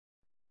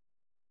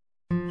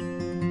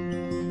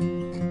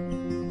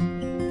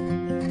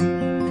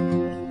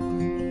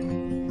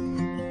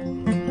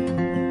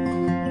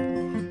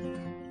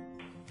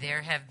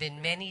have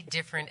been many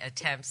different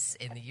attempts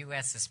in the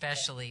U.S.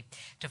 especially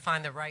to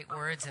find the right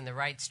words and the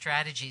right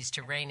strategies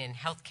to rein in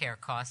healthcare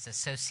costs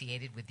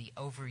associated with the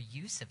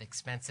overuse of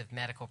expensive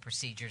medical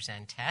procedures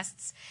and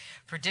tests.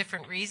 For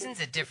different reasons,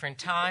 at different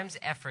times,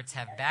 efforts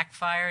have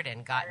backfired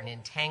and gotten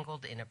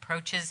entangled in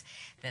approaches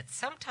that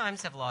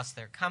sometimes have lost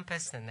their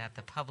compass and that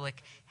the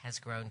public has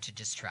grown to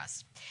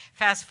distrust.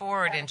 Fast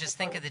forward and just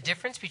think of the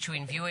difference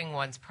between viewing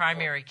one's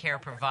primary care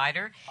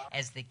provider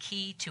as the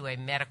key to a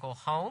medical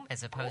home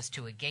as opposed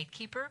to a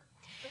gatekeeper.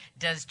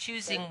 Does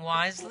choosing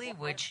wisely,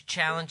 which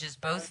challenges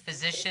both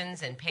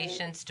physicians and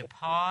patients to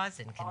pause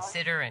and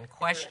consider and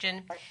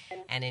question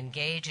and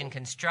engage in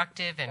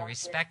constructive and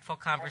respectful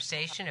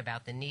conversation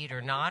about the need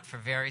or not for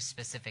very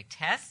specific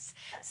tests,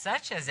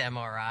 such as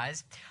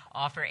MRIs,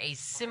 offer a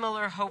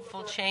similar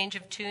hopeful change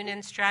of tune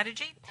and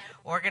strategy?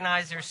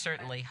 Organizers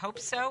certainly hope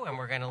so, and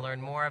we're going to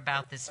learn more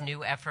about this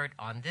new effort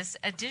on this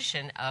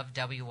edition of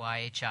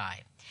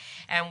WIHI.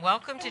 And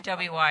welcome to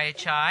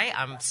WIHI.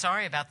 I'm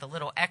sorry about the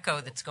little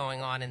echo that's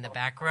going on in the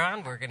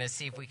background. We're going to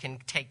see if we can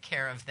take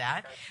care of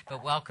that.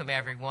 But welcome,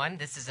 everyone.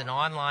 This is an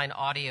online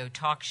audio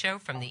talk show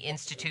from the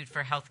Institute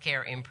for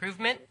Healthcare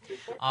Improvement,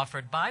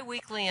 offered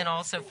bi-weekly and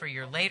also for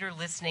your later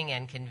listening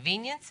and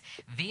convenience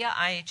via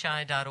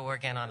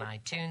IHI.org and on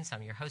iTunes.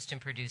 I'm your host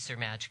and producer,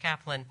 Madge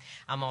Kaplan.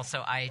 I'm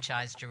also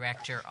IHI's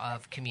Director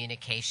of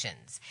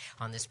Communications.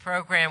 On this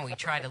program, we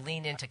try to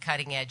lean into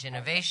cutting-edge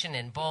innovation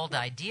and bold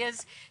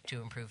ideas to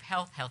improve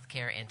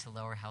healthcare, and to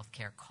lower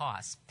healthcare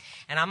costs.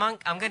 And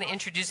I'm going to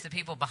introduce the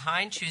people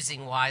behind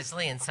Choosing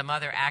Wisely and some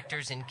other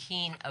actors and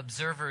keen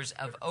observers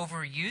of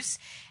overuse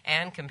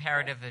and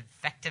comparative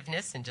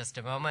effectiveness in just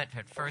a moment.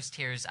 But first,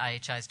 here's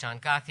IHI's John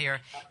Gothier.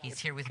 He's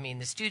here with me in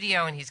the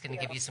studio, and he's going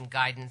to give you some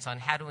guidance on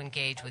how to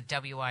engage with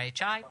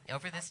WIHI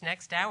over this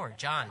next hour.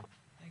 John.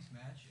 Thanks,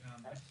 Madge.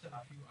 I just have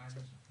a few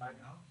items to point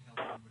out to help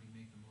everybody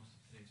make the most of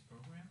today's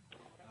program.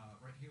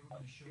 Right here, we're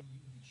going to show you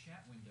the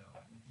chat window.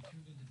 If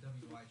you tuned into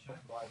WIHI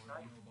before,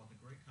 you know about the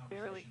great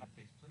conversation that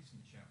takes place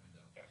in the chat window.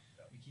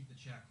 We keep the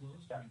chat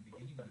closed during the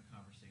beginning of the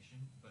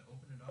conversation, but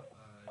open it up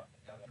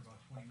after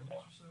about 20 minutes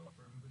or so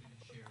for everybody to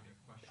share their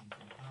questions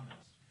and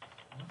comments.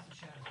 Once the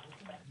chat is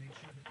open, make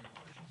sure that your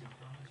questions and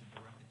comments are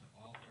directed to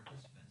all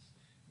participants.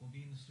 We'll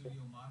be in the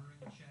studio monitoring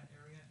the chat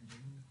area and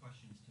bringing the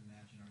questions to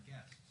Madge and our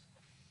guests.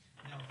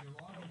 Now, if you're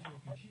logged into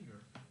a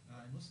computer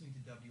and listening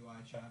to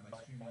WIHI by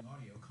streaming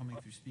audio coming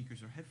through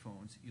speakers or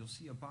headphones, you'll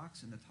see a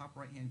box in the top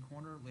right-hand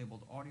corner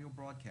labeled Audio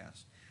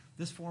Broadcast.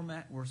 This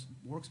format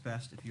works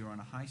best if you're on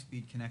a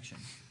high-speed connection.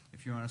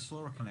 If you're on a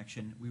slower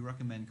connection, we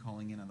recommend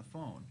calling in on the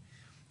phone.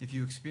 If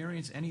you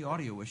experience any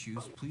audio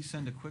issues, please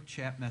send a quick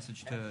chat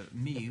message to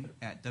me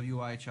at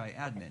WIHI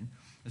Admin.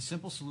 A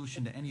simple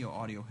solution to any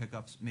audio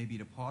hiccups may be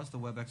to pause the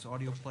WebEx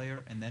audio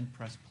player and then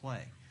press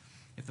play.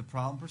 If the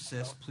problem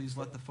persists, please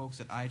let the folks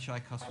at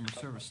IHI Customer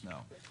Service know.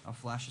 I'll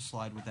flash a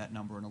slide with that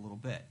number in a little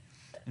bit.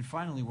 And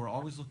finally, we're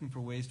always looking for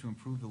ways to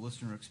improve the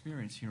listener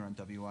experience here on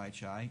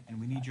WIHI, and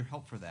we need your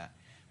help for that.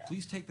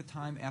 Please take the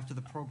time after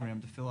the program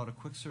to fill out a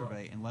quick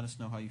survey and let us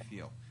know how you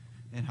feel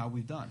and how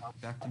we've done.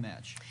 Back to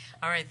Madge.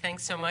 All right,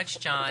 thanks so much,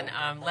 John.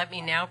 Let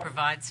me now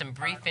provide some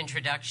brief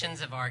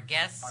introductions of our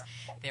guests.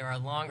 There are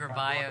longer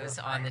bios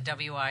on the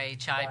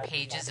WIHI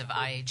pages of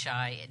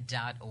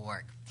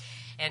IHI.org.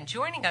 And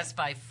joining us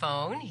by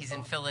phone, he's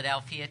in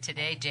Philadelphia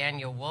today,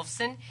 Daniel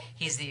Wolfson.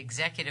 He's the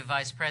Executive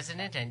Vice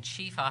President and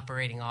Chief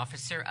Operating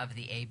Officer of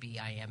the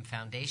ABIM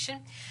Foundation,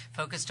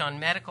 focused on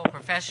medical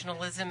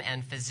professionalism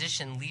and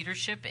physician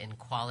leadership in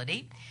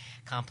quality,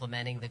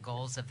 complementing the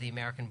goals of the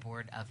American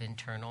Board of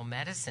Internal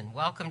Medicine.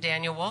 Welcome,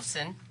 Daniel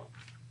Wolfson.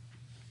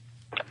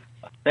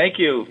 Thank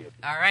you.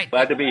 All right.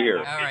 Glad to be here.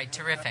 All right,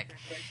 terrific.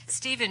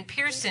 Stephen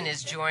Pearson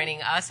is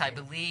joining us, I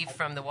believe,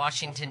 from the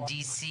Washington,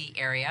 D.C.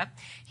 area.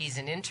 He's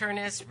an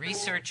internist,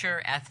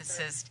 researcher,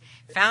 ethicist,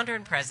 founder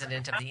and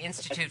president of the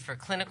Institute for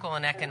Clinical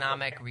and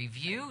Economic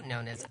Review,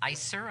 known as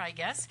ICER, I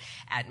guess,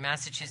 at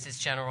Massachusetts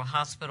General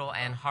Hospital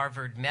and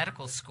Harvard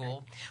Medical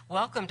School.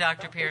 Welcome,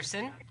 Dr.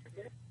 Pearson.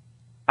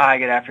 Hi,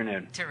 good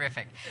afternoon.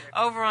 Terrific.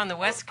 Over on the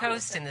West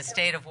Coast in the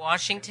state of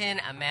Washington,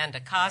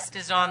 Amanda Cost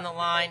is on the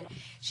line.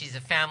 She's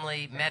a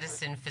family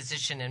medicine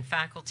physician and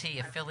faculty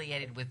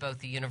affiliated with both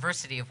the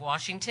University of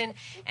Washington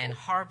and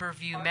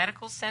Harborview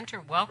Medical Center.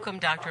 Welcome,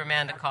 Dr.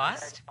 Amanda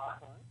Cost.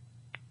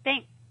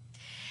 Thanks.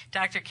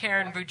 Dr.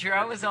 Karen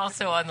Boudreau is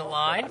also on the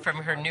line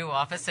from her new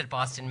office at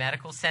Boston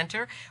Medical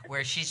Center,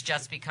 where she's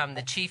just become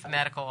the Chief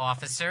Medical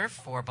Officer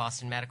for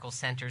Boston Medical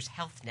Center's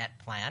HealthNet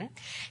plan.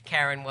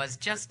 Karen was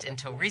just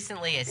until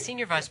recently a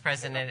Senior Vice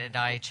President at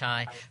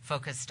IHI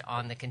focused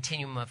on the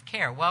continuum of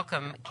care.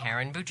 Welcome,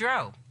 Karen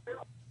Boudreau.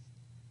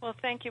 Well,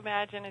 thank you,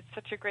 Madge, and it's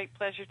such a great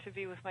pleasure to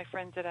be with my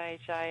friends at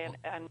IHI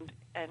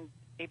and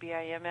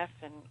ABIMF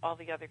and all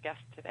the other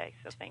guests today,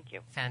 so thank you.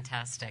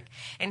 Fantastic.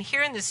 And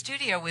here in the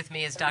studio with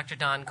me is Dr.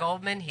 Don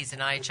Goldman. He's an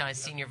IHI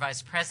Senior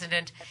Vice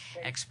President,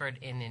 expert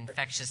in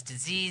infectious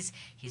disease.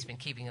 He's been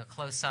keeping a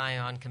close eye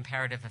on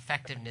comparative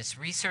effectiveness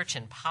research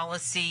and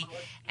policy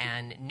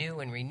and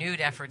new and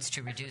renewed efforts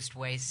to reduce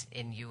waste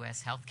in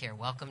U.S. healthcare.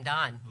 Welcome,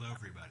 Don. Hello,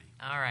 everybody.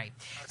 All right.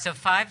 So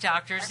 5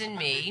 doctors and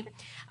me.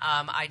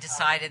 I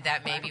decided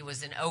that maybe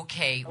was an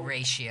okay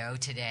ratio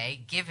today,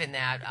 given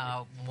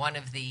that one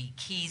of the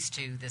keys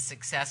to the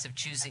success of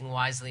choosing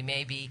wisely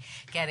may be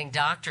getting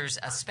doctors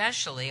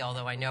especially,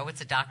 although I know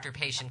it's a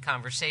doctor-patient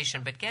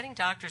conversation, but getting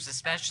doctors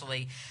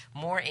especially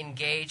more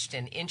engaged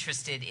and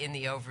interested in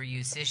the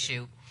overuse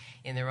issue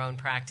in their own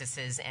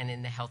practices and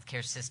in the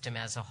healthcare system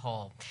as a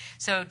whole.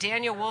 So,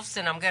 Daniel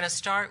Wolfson, I'm going to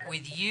start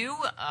with you.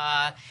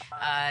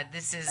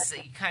 This is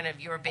kind of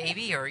your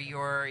baby or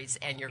yours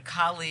and your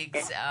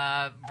colleagues'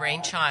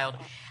 brainchild.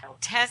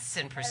 Tests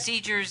and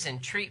procedures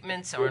and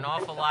treatments are an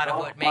awful lot of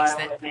what makes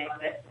the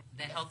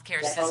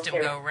healthcare system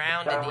go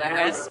round in the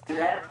U.S.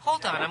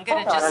 Hold on, I'm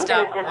going to just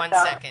stop 1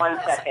 second.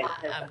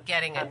 I'm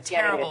getting a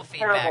terrible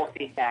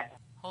feedback.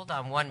 Hold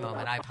on one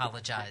moment, I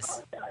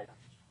apologize.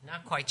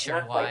 Not quite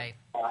sure why.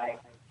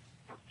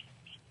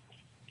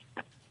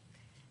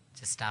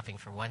 Just stopping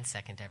for 1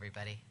 second,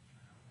 everybody.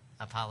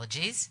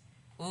 Apologies.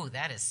 Ooh,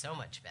 that is so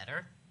much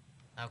better.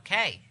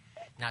 Okay.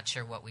 Not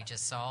sure what we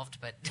just solved,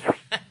 but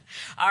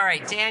all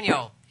right,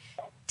 Daniel.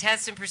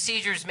 Tests and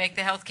procedures make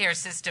the healthcare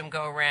system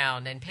go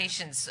round, and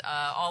patients,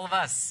 all of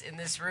us in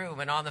this room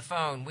and on the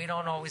phone, we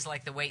don't always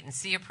like the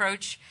wait-and-see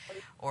approach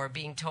or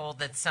being told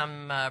that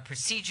some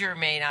procedure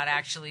may not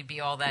actually be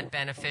all that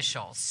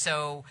beneficial.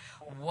 So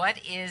what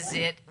is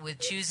it with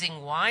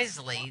choosing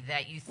wisely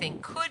that you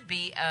think could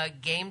be a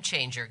game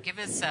changer? Give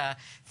us a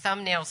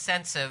thumbnail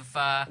sense of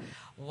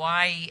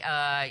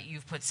why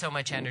you've put so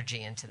much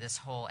energy into this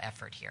whole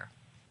effort here.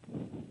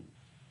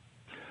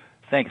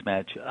 Thanks,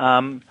 Madge.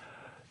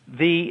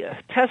 The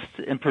tests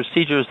and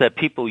procedures that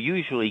people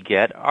usually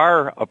get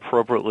are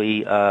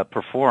appropriately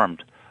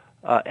performed.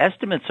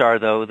 Estimates are,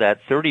 though, that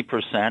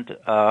 30%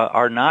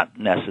 are not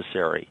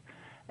necessary.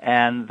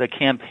 And the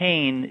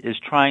campaign is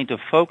trying to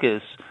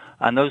focus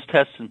on those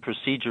tests and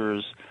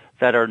procedures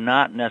that are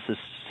not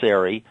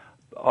necessary,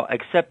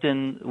 except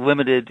in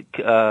limited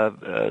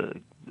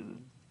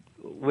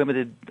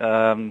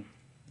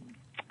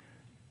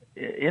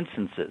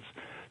instances.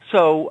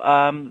 So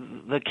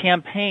the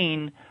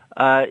campaign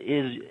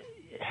is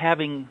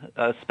having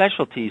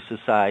specialty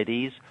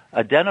societies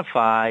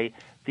identify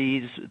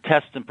these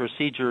tests and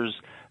procedures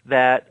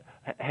that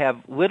have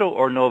little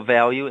or no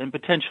value and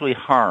potentially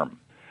harm.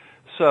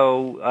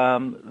 So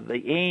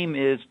the aim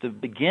is to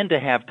begin to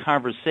have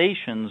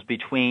conversations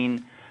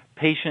between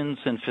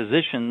patients and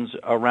physicians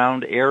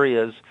around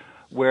areas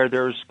where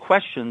there's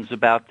questions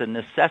about the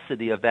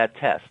necessity of that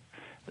test.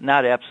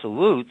 Not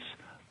absolutes,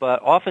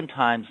 but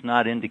oftentimes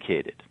not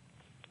indicated.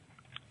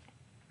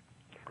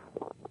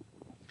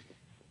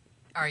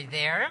 Are you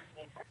there?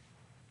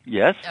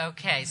 Yes.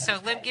 Okay, so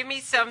give me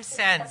some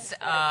sense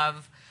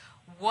of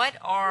what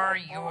are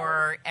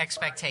your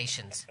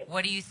expectations?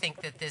 What do you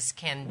think that this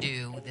can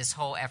do, this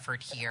whole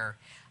effort here,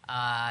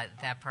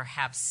 that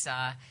perhaps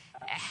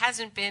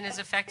hasn't been as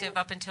effective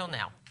up until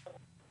now?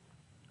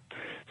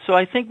 So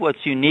I think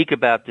what's unique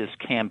about this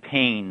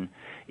campaign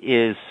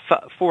is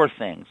 4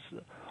 things.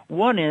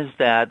 One is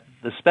that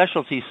the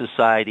specialty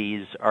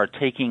societies are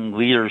taking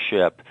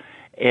leadership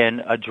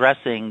in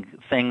addressing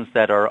things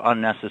that are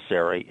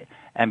unnecessary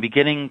and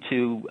beginning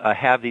to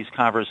have these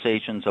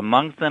conversations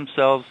amongst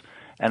themselves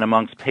and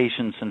amongst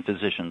patients and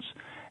physicians.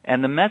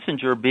 And the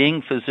messenger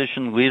being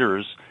physician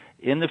leaders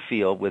in the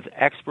field with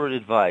expert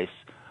advice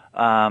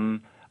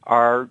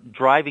are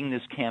driving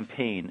this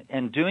campaign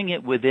and doing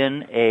it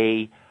within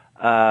a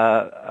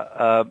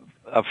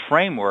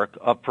framework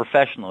of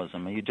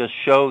professionalism. You just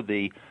showed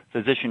the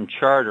physician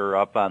charter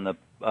up on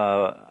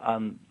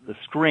the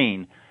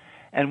screen.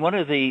 And one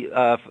of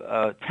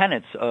the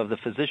tenets of the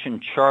physician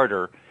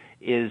charter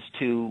is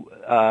to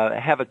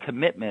have a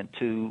commitment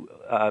to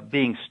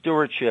being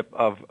stewardship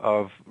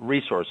of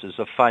resources,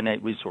 of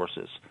finite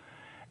resources.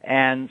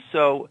 And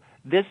so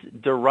this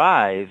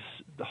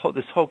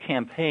whole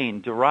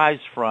campaign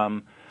derives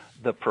from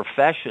the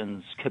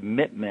profession's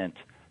commitment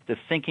to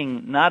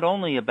thinking not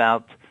only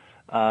about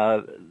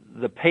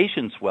the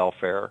patient's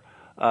welfare,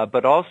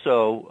 but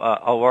also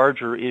a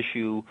larger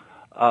issue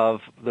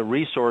of the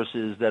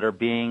resources that are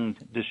being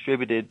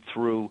distributed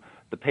through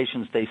the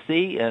patients they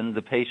see and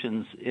the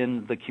patients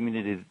in the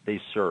community they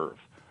serve.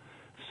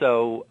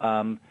 So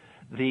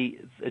the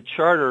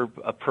charter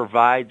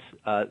provides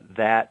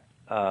that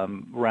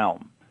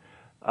realm.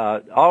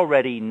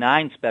 Already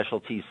 9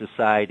 specialty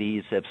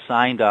societies have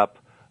signed up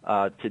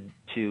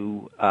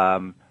to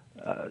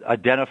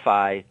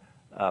identify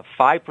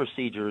 5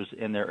 procedures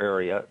in their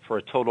area for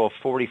a total of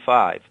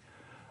 45.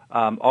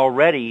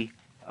 Already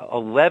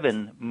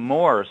 11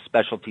 more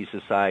specialty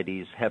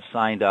societies have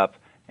signed up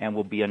and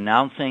will be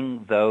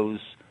announcing those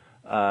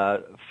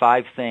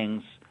 5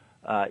 things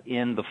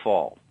in the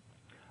fall.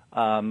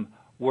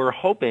 We're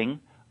hoping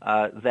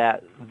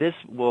that this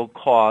will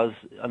cause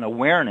an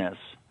awareness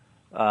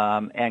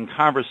and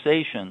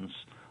conversations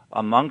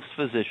amongst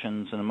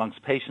physicians and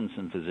amongst patients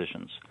and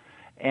physicians,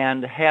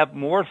 and have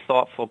more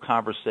thoughtful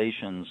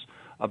conversations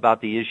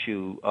about the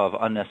issue of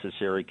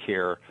unnecessary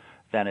care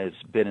than has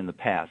been in the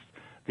past.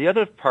 The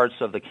other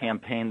parts of the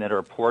campaign that are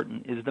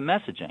important is the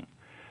messaging.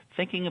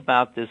 thinking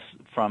about this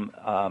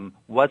from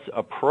what's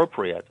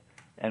appropriate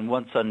and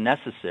what's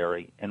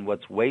unnecessary and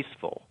what's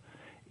wasteful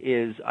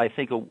is, I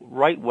think, a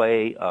right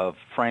way of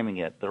framing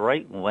it, the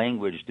right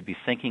language to be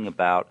thinking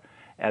about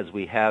as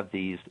we have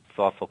these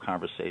thoughtful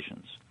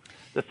conversations.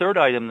 The third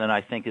item that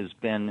I think has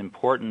been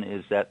important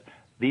is that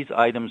these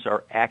items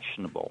are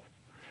actionable.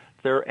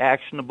 They're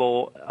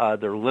actionable,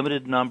 they're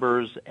limited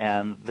numbers,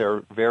 and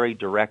they're very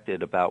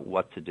directed about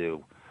what to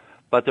do.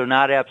 But they're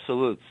not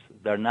absolutes.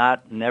 They're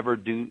not never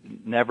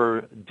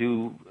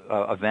do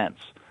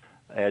events.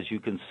 As you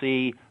can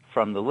see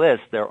from the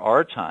list, there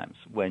are times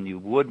when you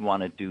would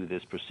want to do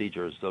this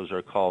procedure. Those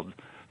are called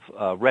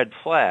red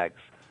flags,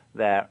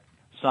 that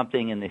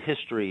something in the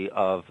history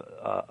of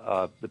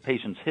the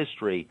patient's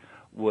history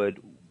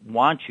would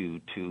want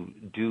you to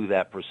do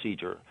that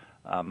procedure.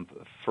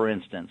 For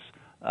instance,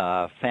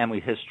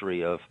 family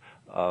history of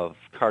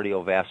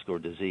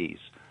cardiovascular disease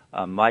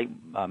might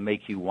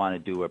make you want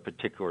to do a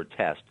particular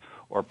test,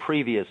 or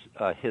previous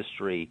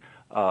history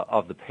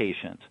of the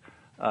patient.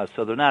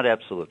 So they're not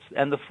absolutes.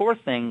 And the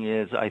fourth thing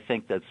is, I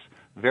think that's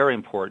very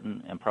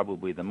important, and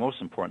probably the most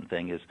important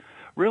thing, is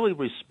really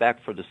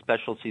respect for the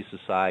specialty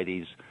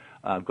societies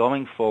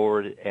going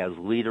forward as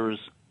leaders,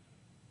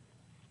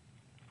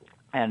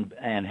 and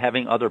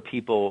having other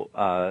people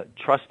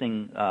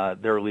trusting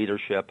their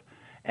leadership,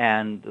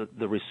 and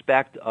the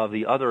respect of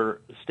the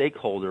other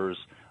stakeholders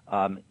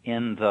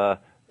in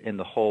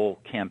the whole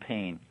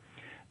campaign.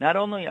 Not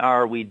only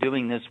are we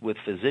doing this with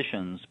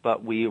physicians,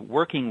 but we're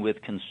working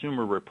with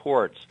Consumer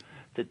Reports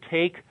to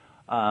take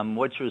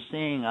what you're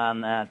seeing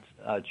on that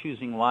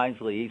Choosing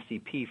Wisely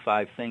ACP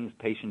 5 Things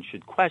Patients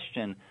Should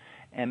Question,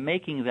 and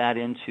making that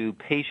into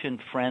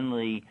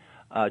patient-friendly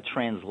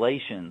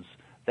translations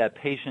that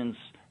patients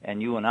and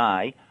you and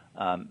I,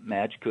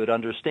 Madge, could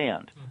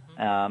understand.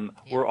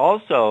 We're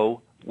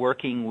also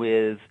working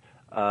with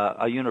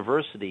a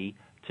university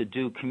to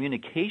do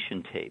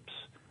communication tapes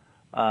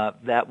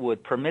that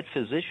would permit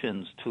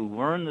physicians to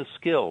learn the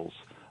skills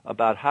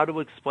about how to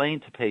explain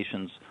to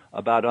patients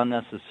about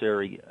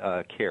unnecessary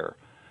care.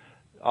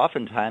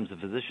 Oftentimes, the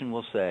physician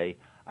will say,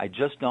 I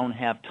just don't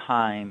have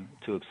time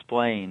to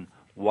explain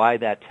why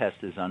that test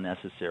is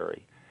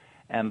unnecessary.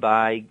 And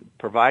by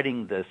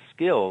providing the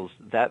skills,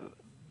 that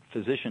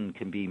physician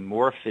can be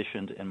more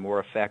efficient and more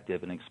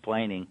effective in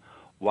explaining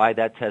why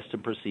that test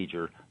and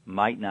procedure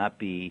might not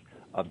be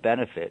a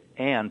benefit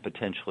and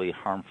potentially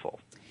harmful.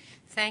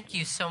 Thank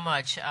you so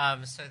much.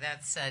 So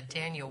that's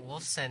Daniel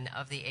Wolfson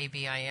of the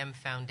ABIM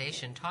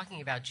Foundation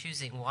talking about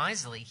choosing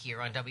wisely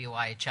here on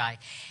WIHI.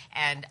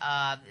 And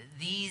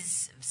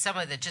some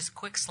of the just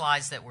quick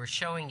slides that we're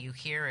showing you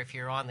here, if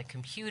you're on the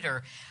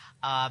computer,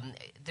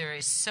 there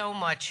is so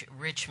much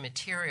rich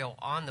material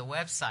on the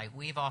website.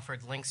 We've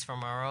offered links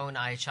from our own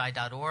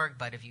IHI.org,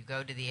 but if you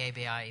go to the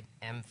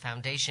ABIM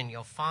Foundation,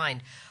 you'll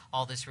find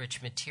all this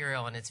rich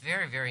material, and it's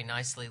very, very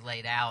nicely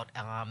laid out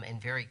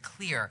and very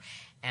clear.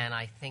 And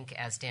I think,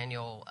 as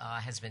Daniel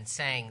has been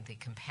saying, the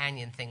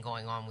companion thing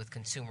going on with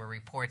Consumer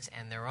Reports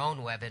and their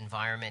own web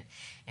environment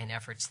and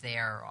efforts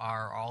there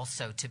are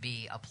also to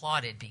be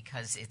applauded,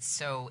 because it's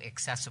so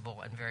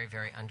accessible and very,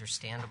 very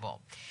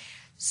understandable.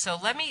 So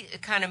let me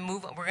kind of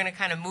move. We're going to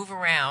kind of move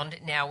around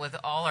now with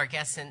all our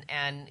guests,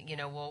 and you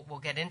know, we'll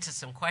get into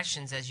some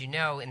questions, as you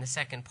know, in the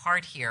second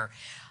part here.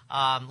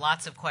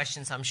 Lots of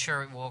questions, I'm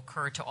sure, will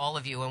occur to all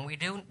of you, and we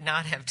do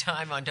not have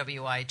time on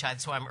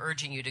WIHI, so I'm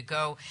urging you to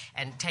go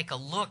and take a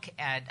look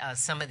at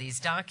some of these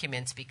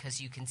documents,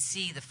 because you can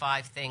see the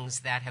 5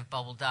 things that have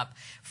bubbled up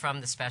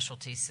from the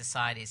specialty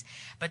societies.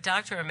 But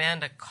Dr.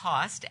 Amanda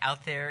Cost,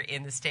 out there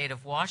in the state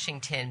of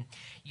Washington,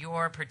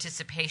 your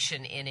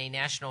participation in a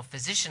National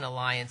Physician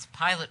Alliance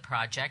pilot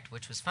project,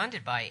 which was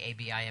funded by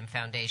ABIM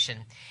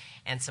Foundation,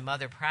 and some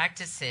other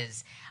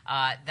practices,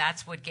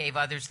 that's what gave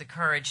others the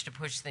courage to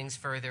push things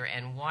further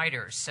and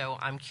wider. So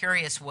I'm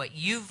curious what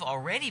you've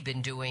already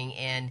been doing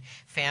in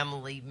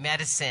family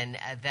medicine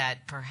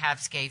that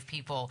perhaps gave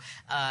people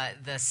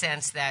the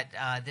sense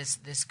that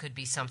this could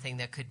be something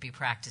that could be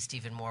practiced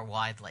even more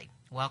widely.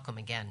 Welcome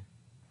again.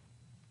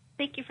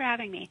 Thank you for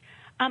having me.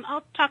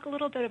 I'll talk a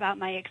little bit about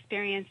my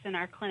experience in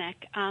our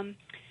clinic.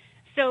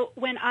 So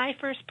when I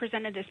first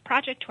presented this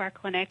project to our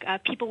clinic,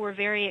 people were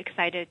very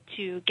excited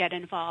to get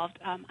involved.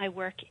 I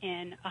work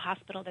in a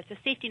hospital that's a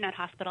safety net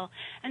hospital,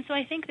 and so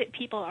I think that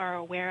people are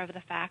aware of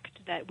the fact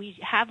that we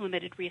have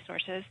limited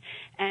resources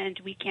and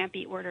we can't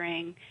be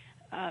ordering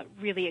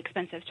really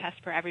expensive tests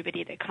for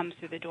everybody that comes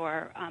through the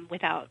door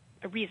without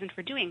a reason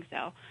for doing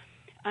so.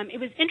 It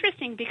was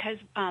interesting because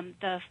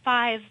the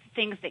 5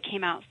 things that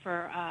came out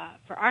for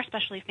our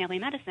specialty, family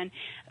medicine,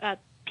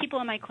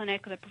 people in my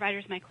clinic, the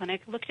providers in my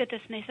clinic, looked at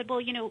this and they said,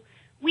 well, you know,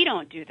 we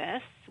don't do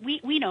this.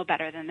 We know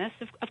better than this.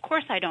 Of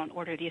course I don't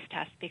order these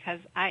tests, because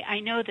I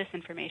know this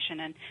information,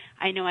 and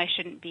I know I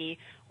shouldn't be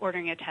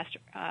ordering a test,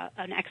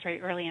 an x-ray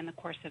early in the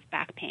course of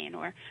back pain,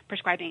 or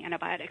prescribing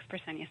antibiotics for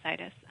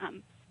sinusitis.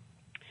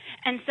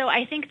 And so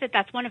I think that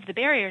that's one of the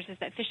barriers, is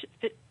that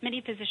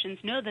many physicians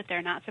know that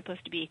they're not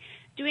supposed to be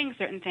doing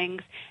certain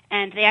things,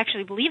 and they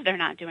actually believe they're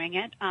not doing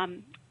it.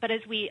 But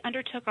as we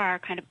undertook our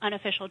kind of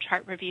unofficial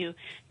chart review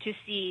to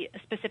see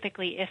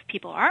specifically if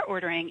people are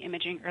ordering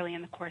imaging early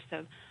in the course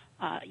of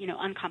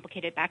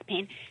uncomplicated back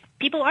pain,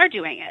 people are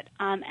doing it,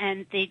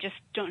 and they just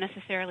don't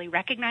necessarily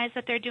recognize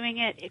that they're doing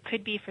it. It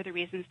could be for the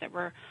reasons that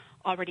were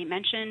already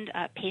mentioned.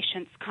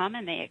 Patients come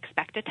and they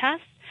expect a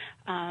test.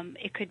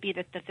 It could be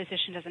that the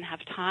physician doesn't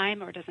have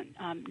time or doesn't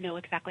know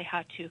exactly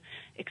how to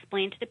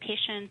explain to the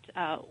patient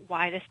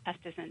why this test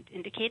isn't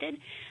indicated.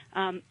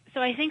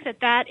 So I think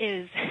that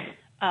is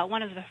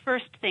one of the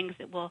first things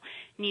that we'll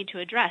need to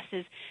address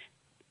is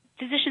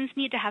physicians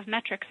need to have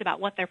metrics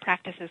about what their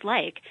practice is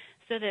like,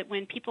 so that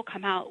when people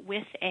come out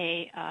with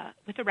a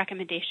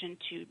recommendation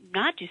to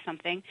not do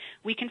something,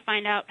 we can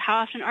find out how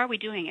often are we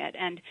doing it,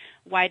 and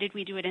why did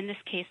we do it in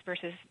this case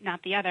versus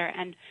not the other,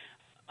 and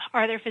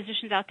are there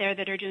physicians out there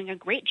that are doing a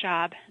great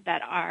job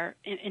that are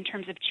in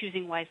terms of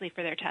choosing wisely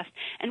for their test,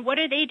 and what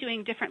are they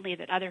doing differently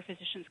that other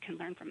physicians can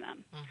learn from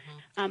them?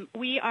 Mm-hmm.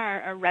 We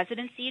are a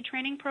residency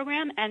training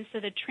program, and so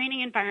the training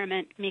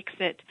environment makes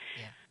it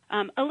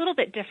a little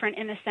bit different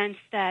in the sense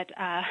that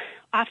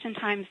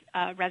oftentimes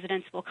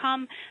residents will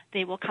come,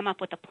 they will come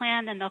up with a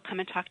plan, then they'll come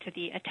and talk to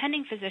the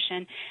attending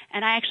physician.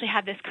 And I actually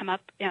had this come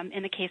up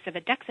in the case of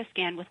a DEXA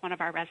scan with one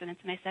of our residents,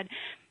 and I said,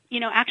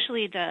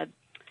 actually the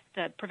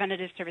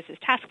Preventative Services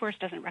Task Force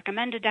doesn't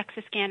recommend a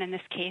DEXA scan in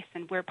this case,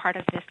 and we're part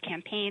of this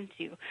campaign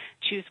to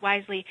choose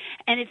wisely.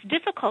 And it's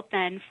difficult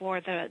then for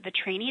the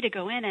trainee to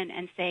go in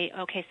and say,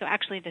 okay, so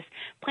actually this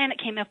plan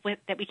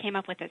that we came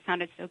up with that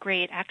sounded so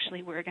great,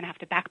 actually we're going to have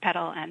to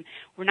backpedal and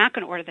we're not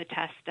going to order the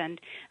test.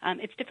 And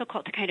it's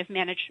difficult to kind of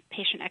manage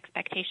patient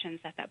expectations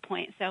at that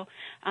point. So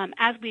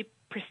as we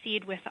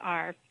proceed with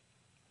our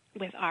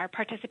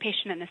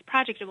participation in this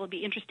project, it will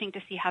be interesting to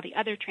see how the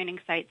other training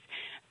sites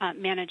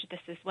manage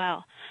this as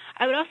well.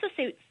 I would also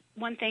say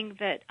one thing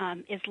that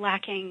is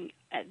lacking,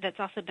 that's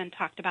also been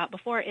talked about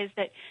before, is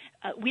that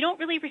we don't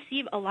really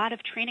receive a lot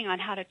of training on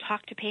how to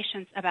talk to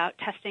patients about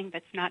testing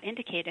that's not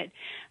indicated.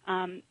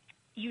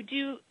 You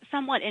do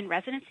somewhat in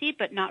residency,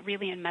 but not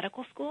really in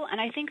medical school. And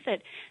I think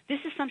that this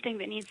is something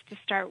that needs to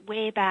start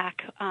way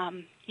back,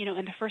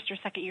 in the first or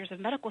second years of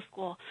medical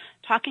school,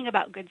 talking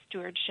about good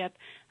stewardship,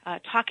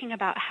 talking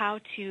about how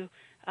to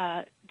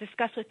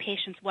discuss with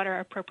patients what are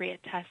appropriate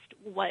tests,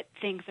 what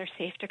things are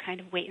safe to kind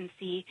of wait and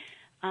see,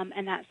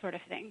 and that sort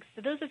of thing.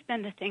 So those have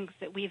been the things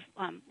that we've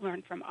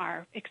learned from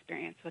our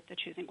experience with the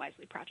Choosing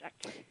Wisely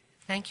project.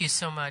 Thank you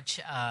so much,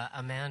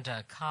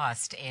 Amanda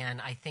Cost, and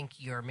I think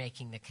you're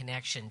making the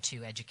connection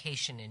to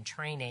education and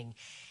training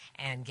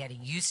and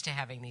getting used to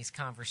having these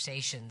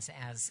conversations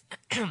as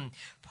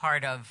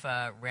part of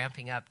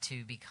ramping up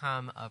to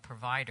become a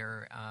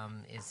provider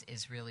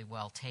is really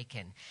well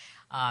taken.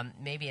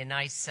 Maybe a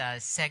nice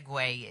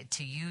segue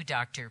to you,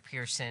 Dr.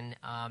 Pearson,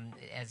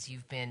 as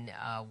you've been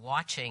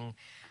watching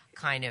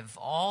kind of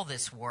all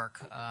this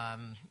work,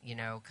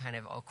 kind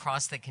of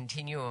across the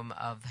continuum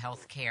of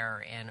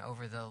healthcare and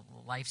over the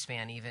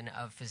lifespan even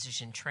of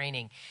physician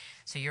training.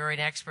 So you're an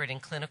expert in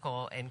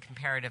clinical and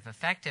comparative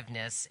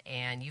effectiveness,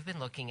 and you've been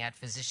looking at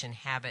physician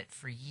habit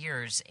for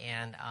years,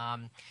 and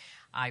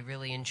I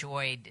really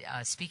enjoyed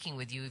speaking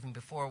with you even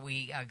before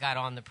we got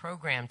on the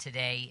program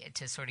today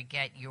to sort of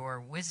get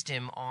your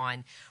wisdom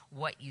on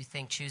what you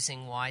think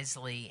Choosing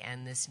Wisely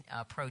and this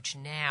approach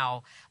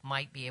now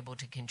might be able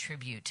to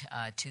contribute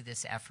to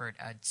this effort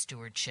at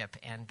stewardship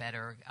and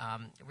better,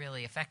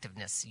 really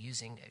effectiveness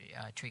using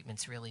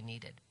treatments really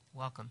needed.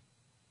 Welcome.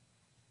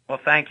 Well,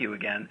 thank you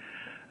again.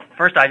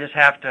 First, I just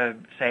have to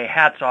say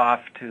hats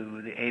off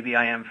to the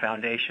ABIM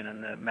Foundation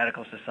and the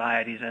medical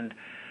societies and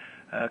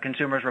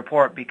Consumers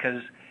Report,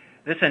 because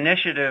this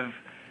initiative,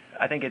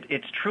 I think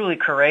it's truly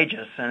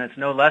courageous, and it's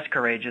no less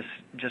courageous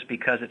just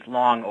because it's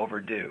long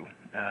overdue.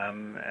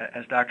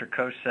 As Dr.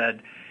 Coase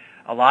said,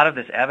 a lot of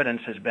this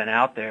evidence has been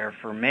out there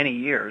for many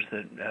years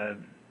that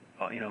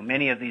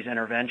many of these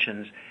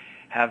interventions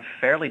have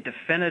fairly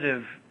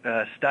definitive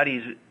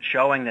studies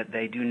showing that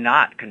they do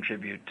not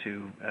contribute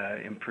to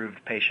improved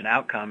patient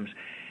outcomes,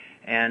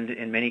 and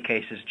in many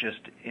cases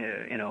just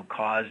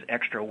cause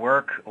extra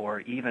work or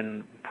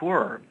even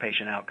poorer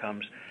patient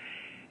outcomes.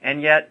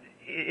 And yet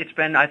it's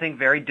been, I think,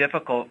 very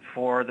difficult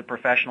for the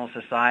professional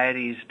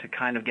societies to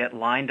kind of get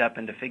lined up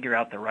and to figure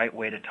out the right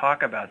way to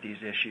talk about these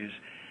issues.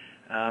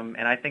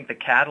 And I think the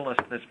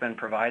catalyst that's been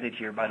provided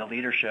here by the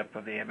leadership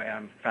of the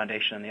ABIM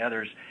Foundation and the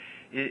others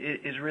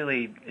is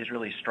really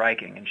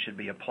striking and should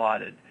be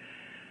applauded.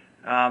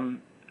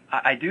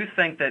 I do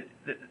think that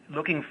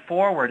looking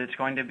forward, it's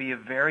going to be a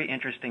very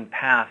interesting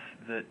path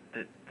that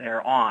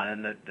they're on,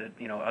 and that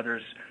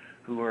others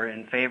who are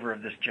in favor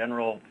of this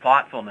general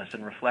thoughtfulness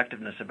and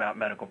reflectiveness about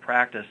medical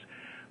practice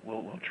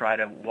will try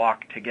to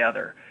walk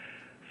together.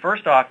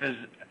 First off is,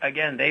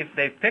 again,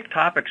 they've picked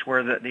topics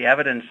where the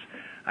evidence,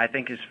 I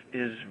think,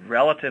 is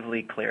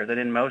relatively clear that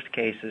in most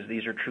cases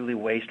these are truly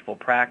wasteful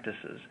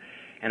practices.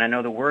 And I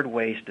know the word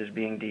waste is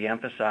being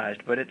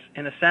de-emphasized, but it's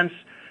in a sense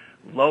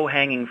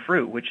low-hanging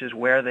fruit, which is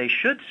where they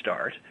should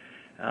start,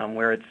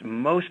 where it's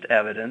most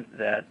evident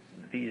that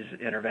these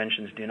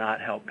interventions do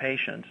not help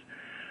patients.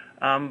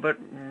 But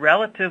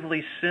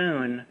relatively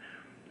soon,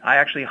 I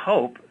actually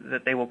hope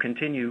that they will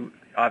continue,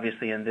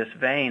 obviously, in this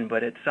vein,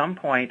 but at some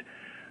point,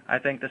 I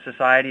think the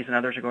societies and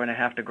others are going to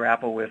have to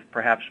grapple with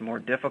perhaps more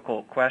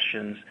difficult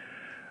questions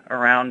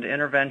around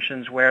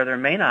interventions where there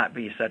may not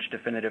be such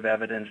definitive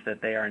evidence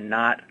that they are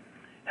not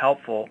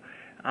helpful,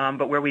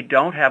 but where we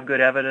don't have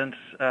good evidence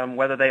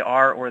whether they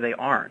are or they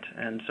aren't.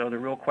 And so the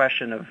real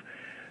question of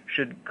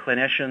should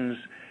clinicians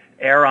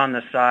err on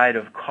the side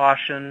of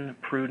caution,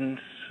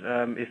 prudence,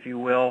 if you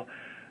will,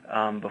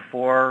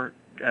 before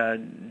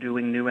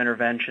doing new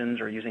interventions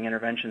or using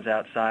interventions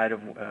outside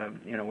of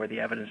where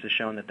the evidence has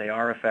shown that they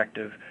are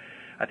effective.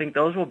 I think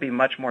those will be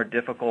much more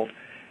difficult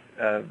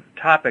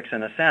topics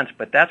in a sense,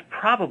 but that's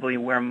probably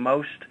where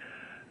most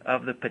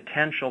of the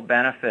potential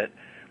benefit,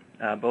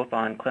 both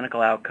on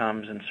clinical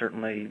outcomes and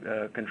certainly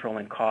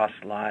controlling costs,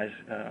 lies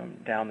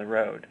down the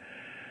road.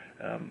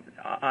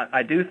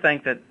 I do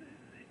think that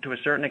to a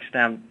certain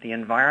extent the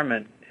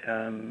environment,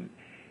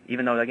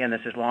 even though, again,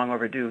 this is long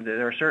overdue,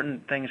 there are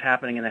certain things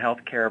happening in the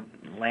healthcare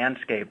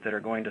landscape that are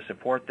going to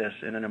support this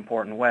in an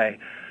important way.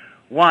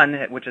 One,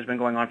 which has been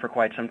going on for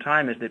quite some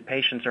time, is that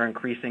patients are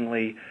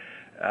increasingly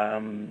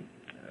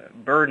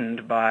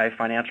burdened by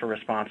financial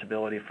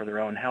responsibility for their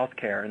own health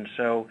care. And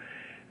so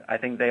I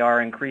think they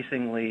are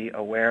increasingly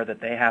aware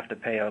that they have to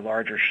pay a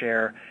larger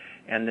share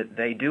and that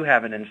they do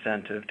have an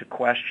incentive to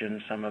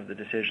question some of the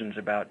decisions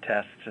about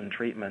tests and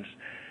treatments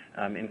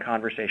in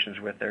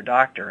conversations with their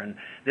doctor. And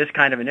this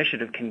kind of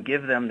initiative can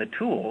give them the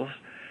tools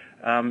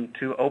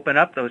to open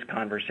up those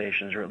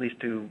conversations, or at least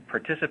to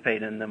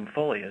participate in them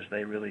fully, as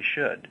they really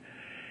should.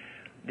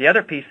 The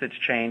other piece that's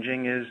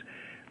changing is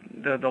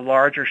the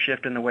larger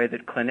shift in the way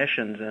that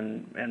clinicians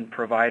and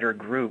provider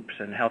groups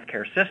and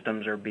healthcare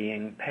systems are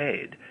being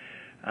paid.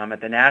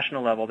 At the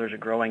national level, there's a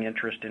growing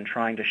interest in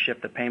trying to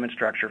shift the payment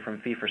structure from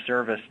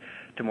fee-for-service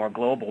to more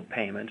global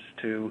payments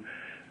to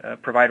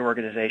provide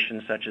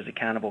organizations such as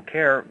accountable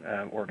care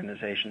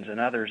organizations and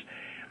others.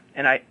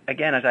 And as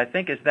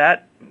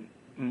that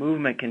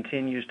movement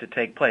continues to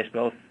take place,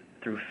 both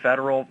through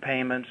federal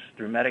payments,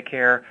 through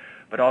Medicare,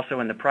 but also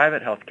in the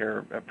private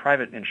healthcare,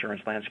 private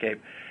insurance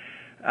landscape,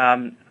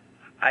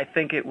 I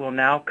think it will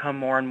now come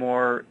more and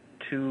more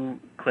to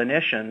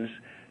clinicians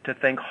to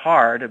think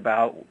hard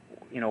about,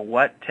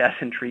 what tests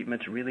and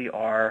treatments really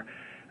are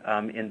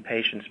in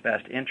patients'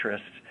 best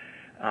interests,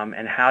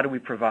 and how do we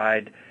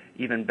provide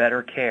even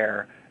better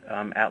care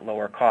at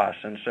lower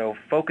costs. And so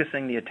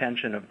focusing the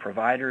attention of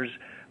providers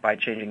by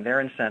changing their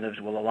incentives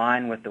will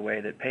align with the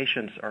way that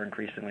patients are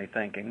increasingly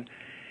thinking,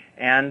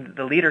 and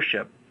the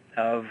leadership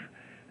of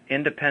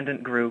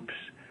independent groups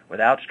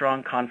without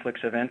strong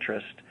conflicts of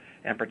interest,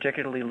 and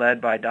particularly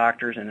led by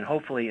doctors and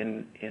hopefully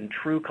in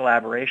true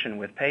collaboration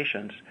with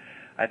patients,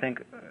 I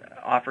think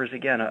offers,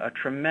 again, a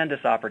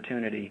tremendous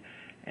opportunity.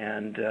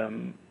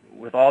 And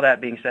with all that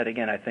being said,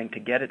 again, I think to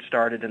get it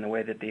started in the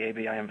way that the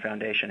ABIM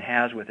Foundation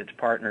has with its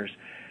partners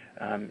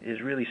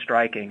is really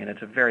striking, and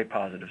it's a very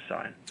positive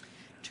sign.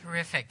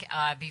 Terrific.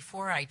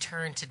 Before I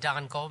turn to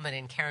Don Goldman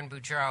and Karen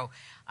Boudreau,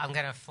 I'm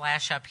going to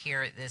flash up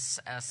here this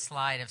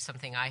slide of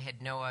something I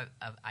had no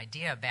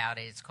idea about.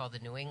 It's called the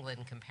New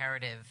England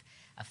Comparative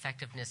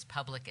Effectiveness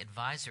Public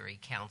Advisory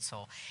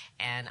Council,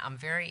 and I'm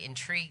very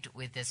intrigued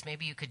with this.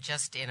 Maybe you could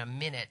just in a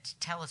minute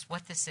tell us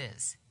what this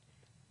is.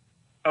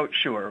 Oh,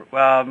 sure.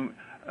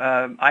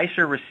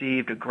 ICER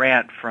received a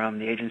grant from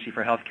the Agency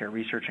for Healthcare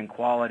Research and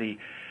Quality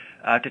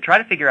to try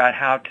to figure out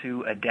how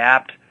to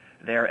adapt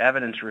their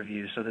evidence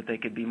reviews so that they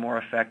could be more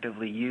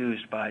effectively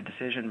used by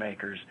decision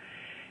makers.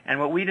 And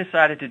what we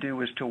decided to do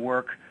was to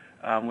work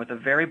with a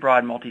very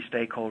broad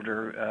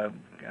multi-stakeholder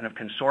kind of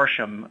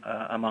consortium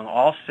among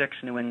all 6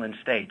 New England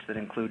states that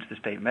includes the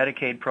state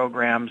Medicaid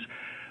programs,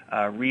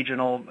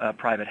 regional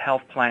private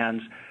health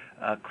plans,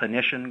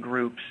 clinician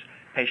groups,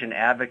 patient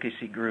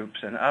advocacy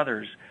groups, and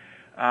others.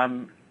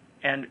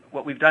 And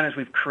what we've done is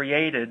we've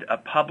created a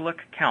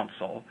public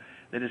council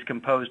that is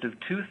composed of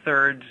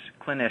 2/3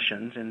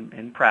 clinicians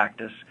in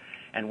practice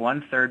and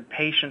 1/3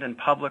 patient and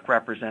public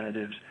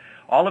representatives,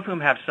 all of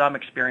whom have some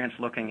experience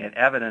looking at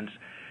evidence.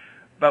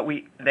 But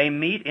they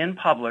meet in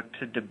public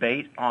to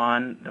debate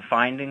on the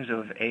findings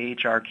of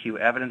AHRQ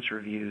evidence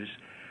reviews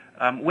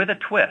with a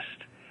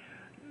twist.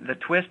 The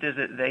twist is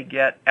that they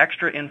get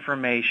extra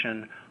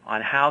information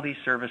on how these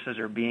services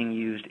are being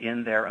used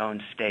in their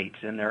own states,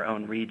 in their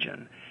own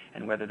region,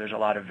 and whether there's a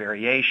lot of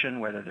variation,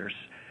 whether there's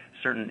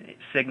certain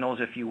signals,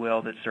 if you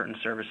will, that certain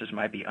services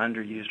might be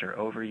underused or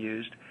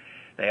overused.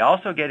 They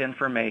also get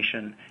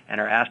information and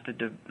are asked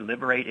to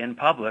deliberate in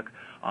public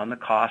on the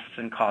costs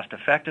and cost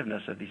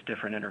effectiveness of these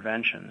different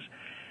interventions.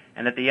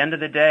 And at the end of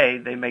the day,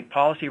 they make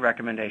policy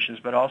recommendations,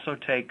 but also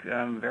take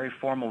very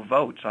formal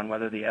votes on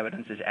whether the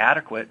evidence is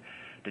adequate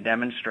to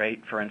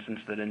demonstrate, for instance,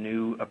 that a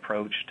new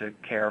approach to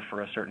care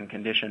for a certain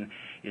condition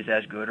is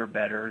as good or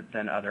better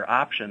than other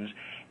options,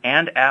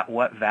 and at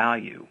what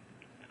value.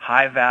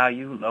 high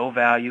value, low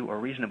value, or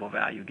reasonable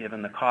value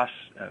given the costs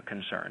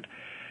concerned.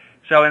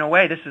 So in a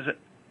way, this is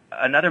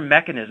another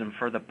mechanism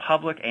for the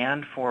public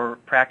and for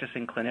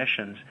practicing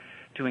clinicians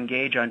to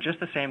engage on just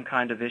the same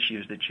kind of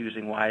issues that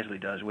Choosing Wisely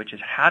does, which is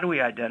how do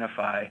we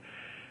identify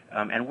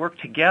and work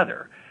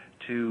together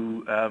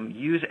to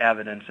use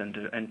evidence and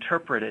to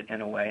interpret it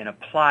in a way and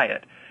apply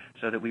it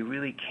so that we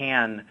really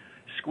can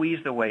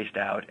squeeze the waste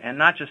out, and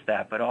not just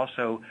that, but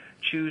also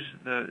choose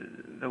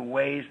the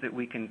ways that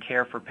we can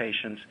care for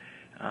patients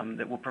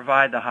that will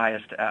provide the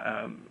highest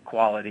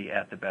quality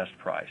at the best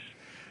price.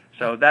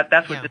 So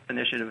that's what this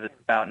initiative is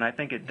about, and I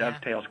think it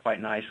dovetails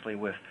quite nicely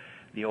with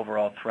the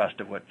overall thrust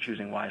of what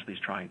Choosing Wisely is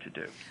trying to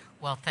do.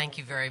 Well, thank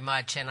you very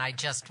much, and I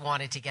just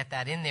wanted to get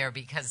that in there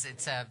because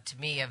it's, to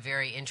me, a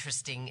very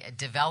interesting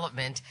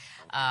development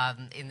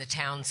in the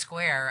town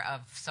square of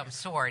some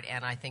sort,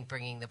 and I think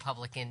bringing the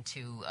public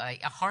into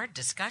a hard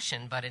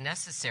discussion, but a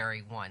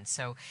necessary one.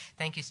 So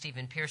thank you,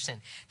 Stephen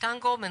Pearson. Don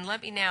Goldman,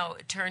 let me now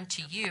turn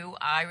to you.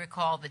 I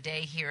recall the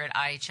day here at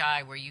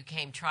IHI where you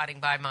came trotting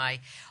by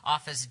my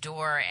office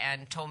door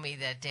and told me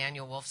that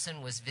Daniel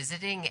Wolfson was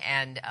visiting,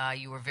 and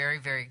you were very,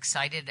 very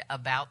excited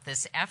about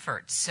this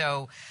effort.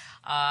 So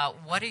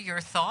what are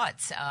your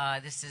thoughts?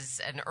 This is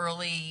an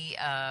early,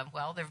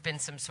 there have been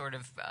some sort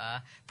of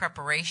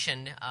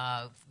preparation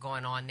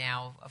going on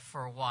now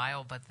for a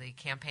while, but the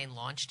campaign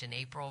launched in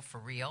April for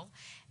real.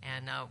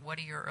 And what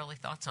are your early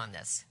thoughts on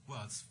this?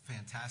 Well, it's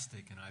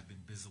fantastic, and I've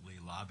been busily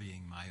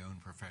lobbying my own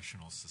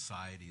professional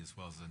society as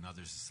well as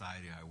another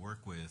society I work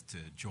with to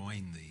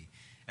join the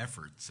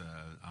efforts.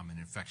 I'm an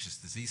infectious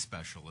disease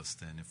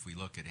specialist, and if we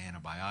look at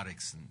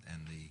antibiotics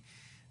and the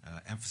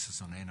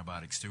emphasis on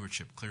antibiotic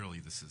stewardship, clearly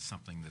this is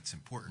something that's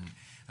important.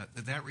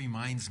 That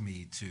reminds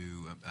me to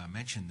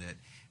mention that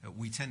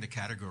we tend to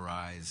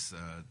categorize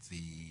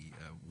the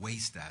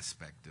waste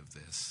aspect of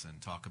this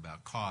and talk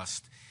about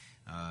cost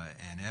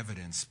and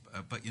evidence.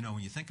 But,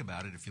 when you think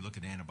about it, if you look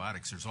at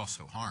antibiotics, there's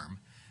also harm.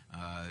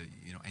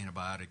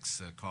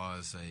 Antibiotics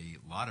cause a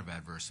lot of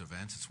adverse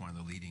events. It's one of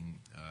the leading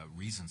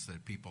reasons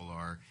that people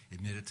are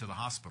admitted to the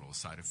hospital,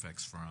 side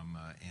effects from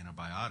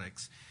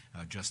antibiotics.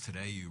 Just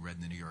today you read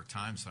in the New York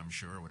Times, I'm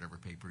sure, or whatever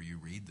paper you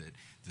read, that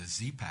the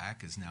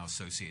Z-Pak is now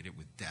associated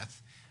with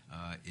death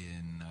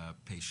in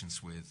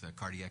patients with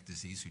cardiac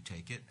disease who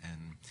take it,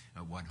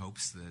 and one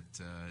hopes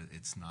that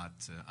it's not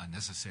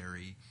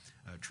unnecessary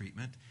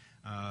treatment.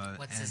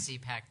 What's the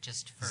Z-Pak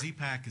just for?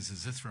 Z-Pak is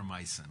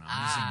azithromycin.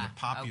 I'm using the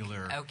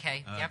popular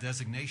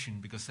designation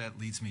because that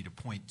leads me to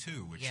point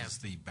 2, which is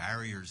the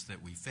barriers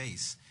that we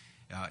face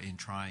in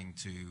trying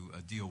to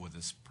deal with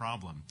this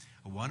problem.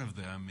 One of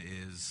them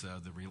is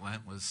the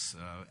relentless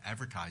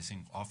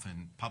advertising,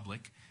 often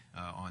public,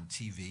 on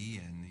TV,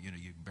 and you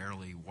can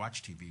barely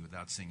watch TV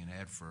without seeing an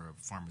ad for a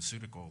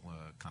pharmaceutical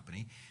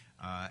company.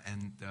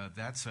 And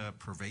that's a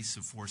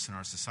pervasive force in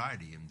our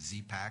society. And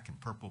Z-Pak and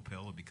Purple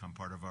Pill have become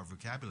part of our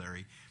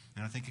vocabulary,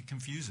 and I think it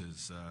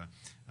confuses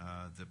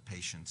the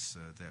patients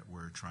that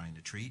we're trying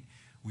to treat.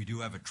 We do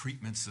have a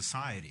treatment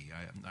society.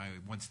 I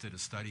once did a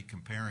study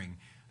comparing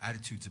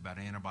attitudes about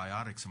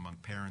antibiotics among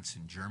parents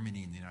in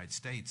Germany and the United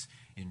States.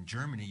 In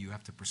Germany, you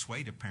have to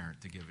persuade a parent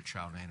to give a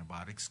child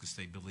antibiotics because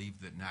they believe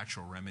that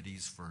natural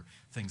remedies for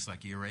things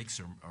like earaches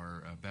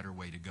are a better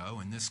way to go.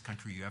 In this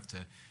country, you have to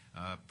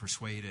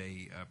persuade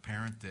a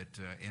parent that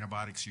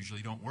antibiotics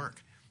usually don't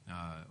work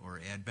or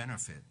add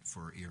benefit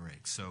for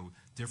earaches. So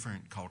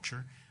different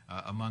culture.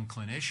 Among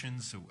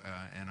clinicians,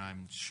 and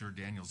I'm sure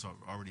Daniel's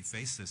already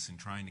faced this in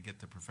trying to get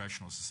the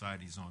professional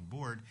societies on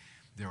board,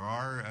 there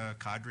are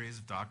cadres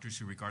of doctors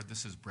who regard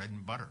this as bread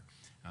and butter.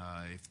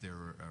 If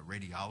they're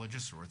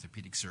radiologists or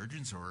orthopedic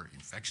surgeons or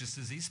infectious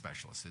disease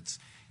specialists, it's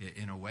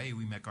in a way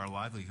we make our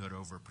livelihood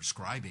over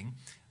prescribing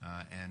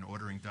and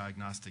ordering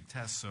diagnostic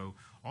tests. So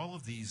all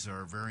of these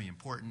are very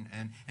important,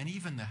 and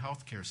even the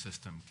healthcare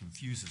system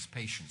confuses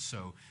patients.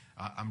 So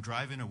I'm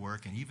driving to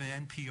work, and even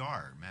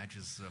NPR,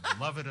 Madge's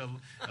beloved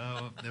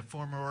the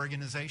former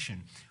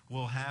organization,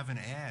 will have an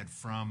ad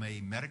from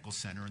a medical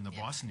center in the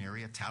Boston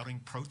area touting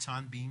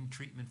proton beam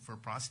treatment for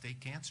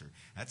prostate cancer.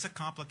 That's a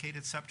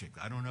complicated subject.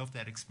 I don't know if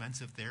that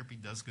expensive therapy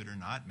does good or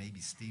not. Maybe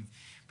Steve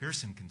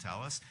Pearson can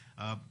tell us.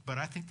 But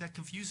I think that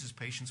confuses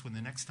patients when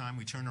the next time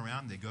we turn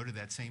around, they go to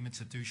that same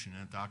institution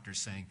and a doctor's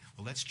saying,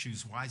 well, let's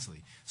choose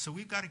wisely. So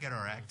we've got to get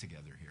our act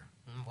together here.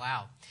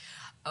 Wow.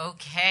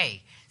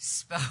 Okay.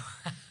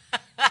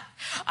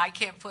 I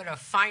can't put a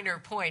finer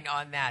point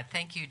on that.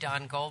 Thank you,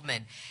 Don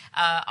Goldman.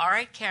 All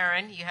right,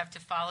 Karen, you have to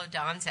follow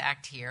Don's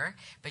act here,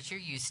 but you're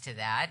used to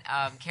that.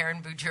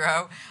 Karen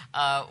Boudreau,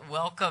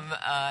 welcome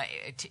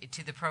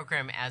to the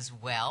program as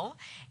well.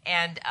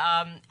 And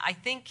I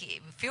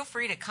think feel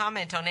free to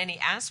comment on any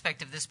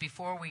aspect of this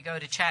before we go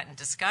to chat and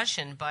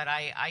discussion, but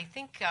I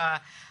think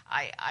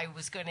I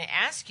was going to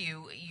ask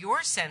you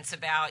your sense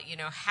about,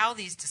 how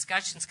these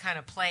discussions kind of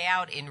of play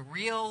out in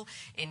real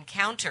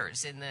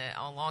encounters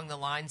along the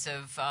lines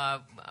of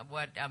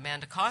what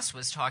Amanda Koss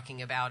was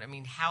talking about. I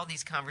mean, how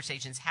these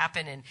conversations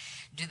happen, and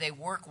do they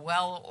work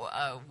well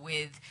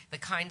with the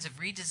kinds of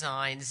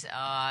redesigns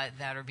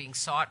that are being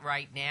sought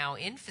right now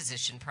in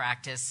physician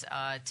practice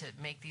to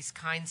make these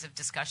kinds of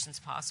discussions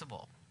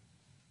possible?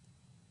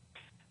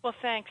 Well,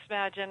 thanks,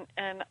 Madge,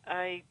 and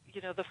I,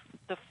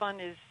 the fun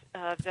is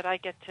that I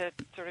get to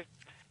sort of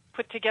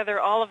put together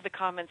all of the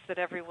comments that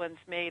everyone's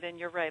made, and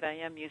you're right, I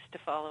am used to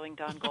following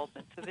Don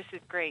Goldman, so this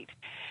is great.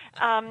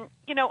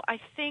 I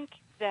think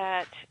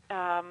that,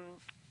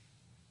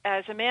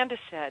 as Amanda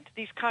said,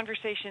 these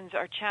conversations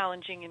are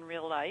challenging in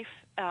real life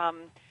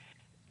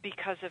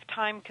because of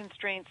time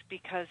constraints,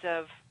 because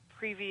of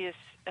previous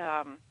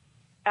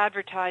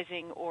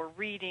advertising or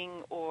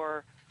reading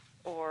or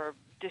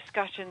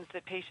discussions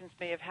that patients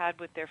may have had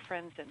with their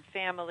friends and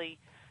family,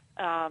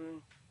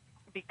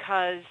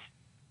 because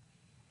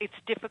it's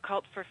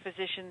difficult for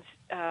physicians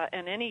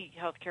and any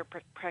healthcare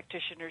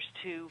practitioners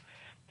to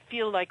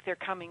feel like they're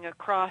coming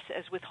across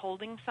as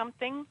withholding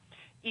something,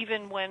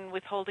 even when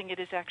withholding it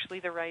is actually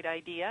the right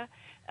idea.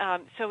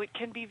 So it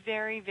can be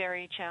very,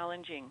 very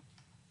challenging.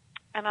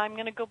 And I'm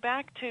going to go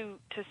back to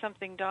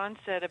something Don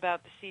said about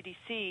the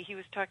CDC. He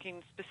was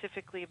talking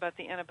specifically about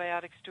the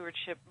antibiotic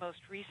stewardship most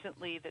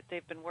recently that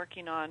they've been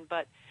working on.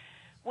 But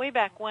way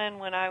back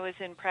when I was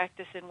in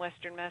practice in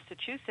Western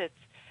Massachusetts,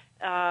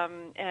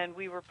 and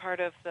we were part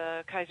of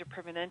the Kaiser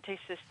Permanente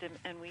system,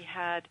 and we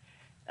had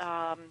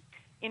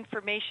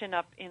information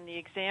up in the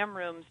exam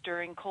rooms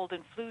during cold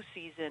and flu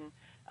season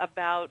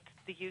about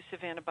the use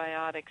of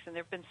antibiotics, and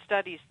there have been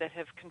studies that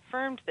have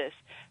confirmed this,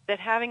 that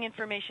having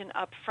information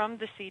up from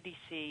the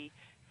CDC,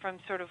 from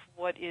sort of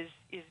what is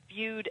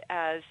viewed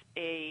as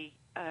a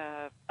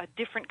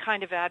different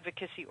kind of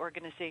advocacy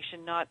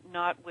organization, not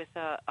with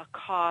a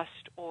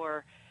cost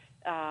or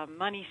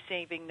money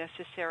saving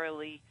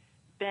necessarily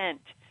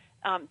bent,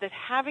 that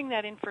having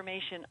that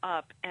information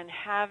up and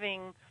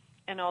having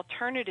an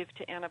alternative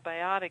to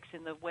antibiotics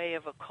in the way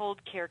of a cold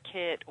care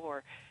kit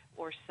or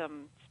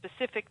some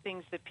specific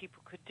things that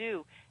people could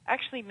do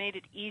actually made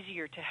it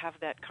easier to have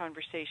that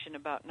conversation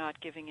about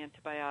not giving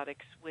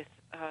antibiotics with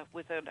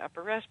an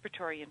upper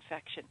respiratory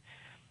infection.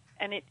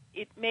 And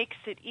it makes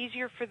it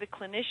easier for the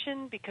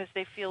clinician because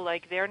they feel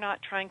like they're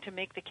not trying to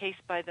make the case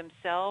by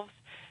themselves,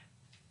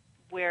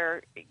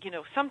 where,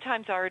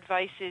 sometimes our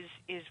advice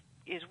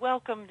is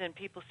welcomed and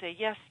people say,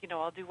 yes,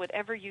 I'll do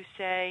whatever you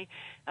say.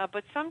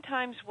 But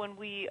sometimes when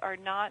we are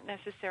not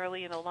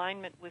necessarily in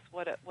alignment with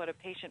what a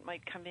patient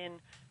might come in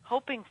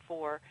hoping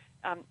for,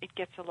 it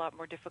gets a lot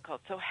more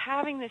difficult. So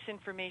having this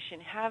information,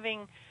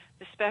 having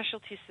the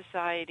specialty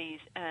societies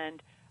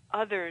and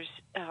others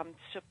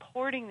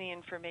supporting the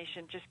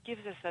information just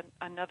gives us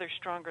another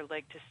stronger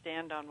leg to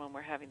stand on when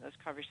we're having those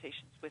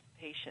conversations with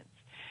patients.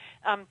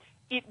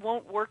 It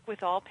won't work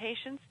with all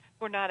patients.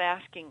 We're not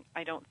asking,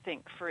 I don't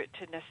think, for it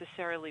to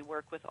necessarily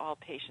work with all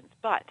patients.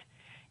 But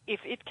if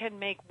it can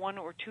make one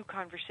or two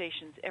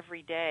conversations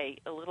every day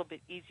a little bit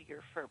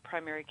easier for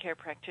primary care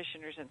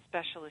practitioners and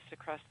specialists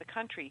across the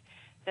country,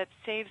 that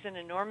saves an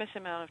enormous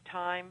amount of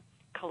time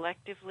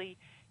collectively.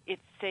 It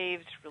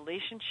saves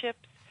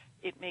relationships.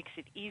 It makes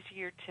it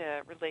easier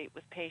to relate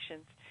with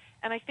patients.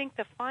 And I think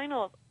the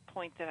final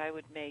point that I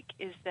would make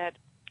is that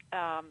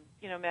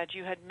Madge,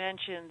 you had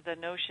mentioned the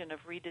notion of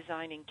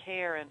redesigning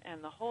care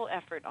and the whole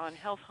effort on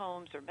health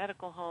homes or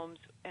medical homes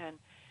and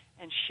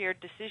shared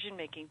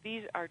decision-making.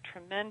 These are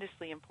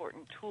tremendously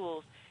important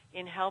tools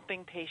in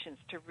helping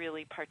patients to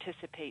really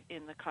participate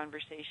in the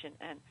conversation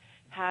and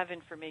have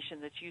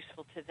information that's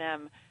useful to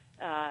them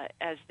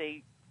as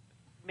they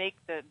make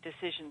the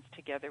decisions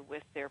together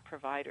with their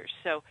providers.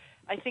 So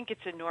I think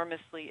it's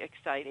enormously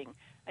exciting.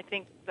 I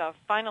think the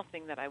final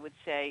thing that I would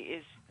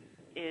say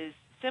is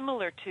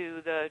similar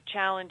to the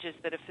challenges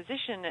that a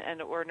physician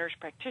or a nurse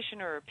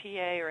practitioner or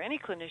PA or any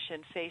clinician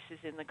faces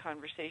in the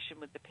conversation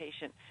with the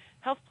patient.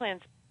 Health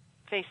plans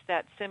face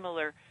that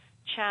similar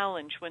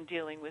challenge when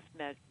dealing with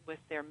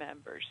their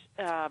members.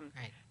 Right.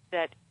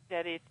 That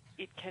it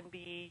can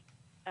be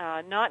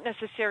not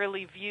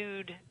necessarily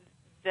viewed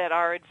that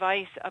our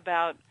advice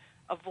about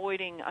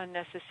avoiding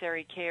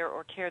unnecessary care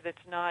or care that's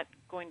not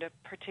going to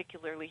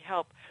particularly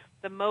help,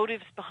 the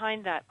motives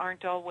behind that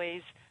aren't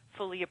always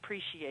fully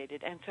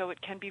appreciated, and so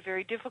it can be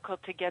very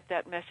difficult to get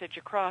that message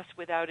across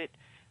without it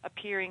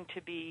appearing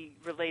to be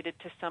related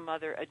to some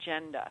other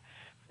agenda.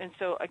 And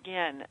so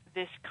again,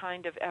 this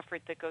kind of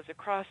effort that goes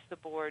across the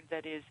board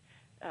that is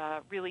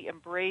really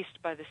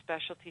embraced by the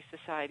specialty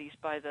societies,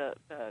 by the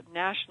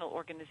national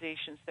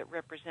organizations that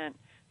represent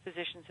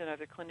physicians and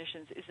other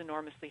clinicians is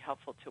enormously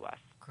helpful to us.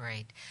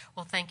 Great.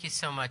 Well, thank you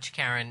so much,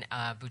 Karen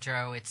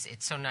Boudreau.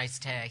 It's so nice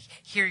to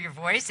hear your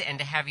voice and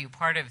to have you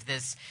part of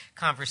this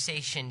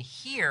conversation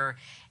here.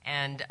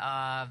 And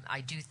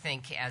I do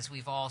think, as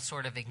we've all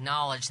sort of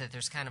acknowledged, that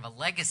there's kind of a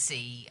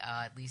legacy,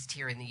 at least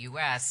here in the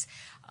U.S.,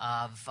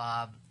 of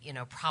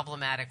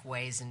problematic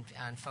ways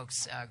and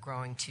folks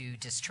growing to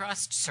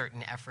distrust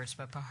certain efforts.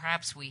 But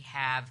perhaps we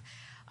have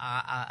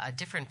a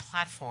different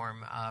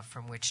platform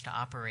from which to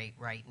operate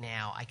right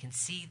now. I can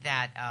see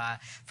that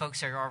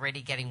folks are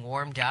already getting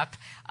warmed up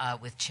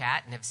with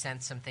chat and have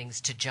sent some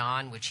things to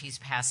John, which he's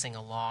passing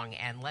along.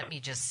 And let me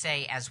just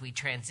say, as we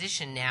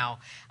transition now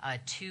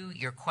to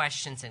your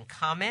questions and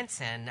comments,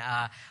 and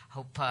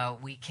hope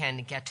we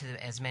can get to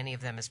as many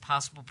of them as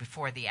possible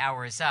before the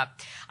hour is up,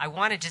 I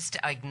want to just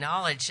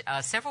acknowledge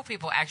several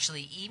people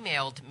actually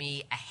emailed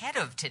me ahead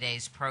of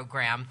today's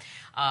program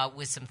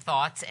with some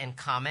thoughts and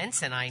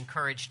comments, and I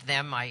encouraged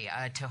them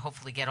to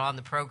hopefully get on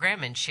the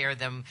program and share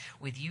them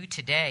with you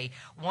today.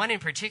 One in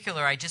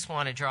particular I just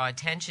want to draw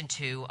attention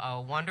to, a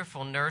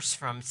wonderful nurse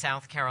from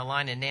South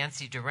Carolina,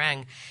 Nancy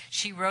Dureng.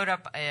 She wrote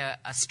up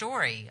a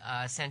story,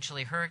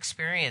 essentially her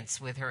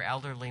experience with her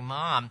elderly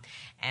mom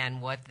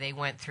and what they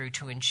went through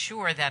to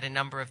ensure that a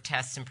number of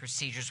tests and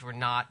procedures were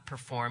not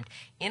performed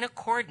in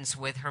accordance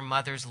with her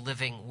mother's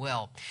living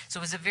will. So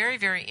it was a very,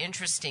 very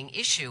interesting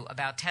issue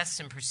about tests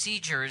and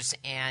procedures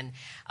and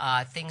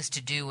things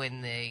to do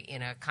in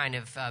a kind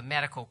of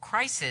medical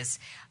crisis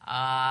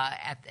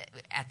at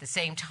the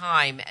same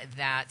time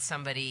that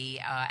somebody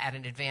at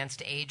an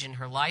advanced age in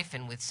her life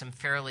and with some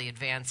fairly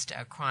advanced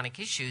chronic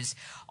issues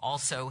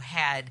also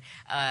had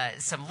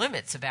some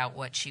limits about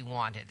what she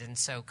wanted. And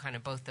so kind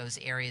of both those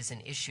areas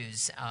and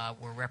issues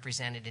were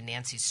represented in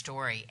Nancy's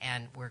story,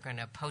 and we're going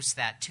to post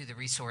that to the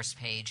resource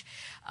page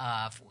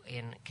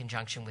in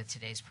conjunction with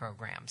today's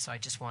program. So I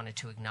just wanted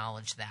to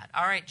acknowledge that.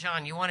 All right,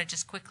 John, you want to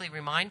just quickly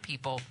remind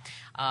people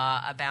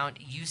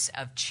about use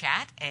of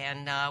chat,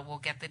 and we'll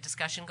get the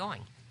discussion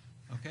going.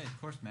 Okay,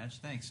 of course, Madge.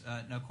 Thanks.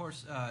 Now, of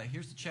course,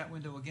 here's the chat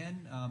window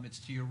again. It's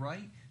to your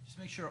right. Just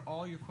make sure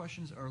all your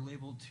questions are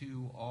labeled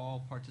to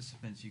all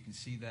participants. You can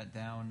see that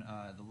down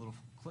the little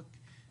click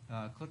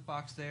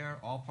box there,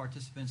 all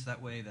participants,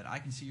 that way that I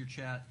can see your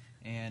chat,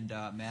 and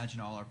Madge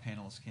and all our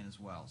panelists can as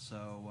well.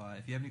 So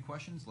if you have any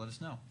questions, let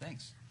us know.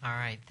 Thanks. All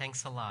right,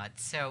 thanks a lot.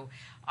 So,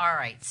 all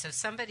right, so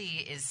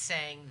somebody is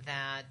saying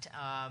that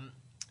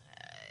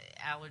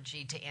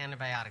allergy to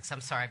antibiotics.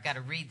 I'm sorry, I've got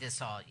to read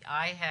this all.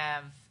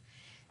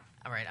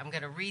 All right, I'm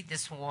going to read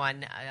this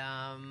one.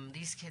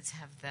 These kids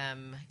have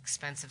them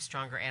expensive,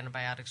 stronger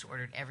antibiotics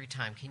ordered every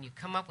time. Can you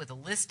come up with a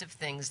list of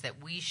things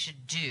that we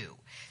should do?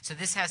 So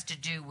this has to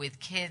do with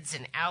kids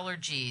and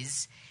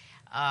allergies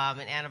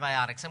and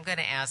antibiotics. I'm going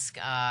to ask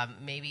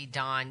maybe,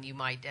 Don, you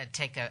might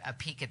take a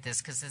peek at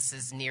this because this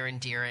is near and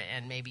dear,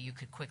 and maybe you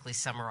could quickly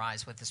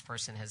summarize what this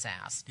person has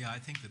asked. Yeah, I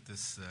think that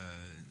this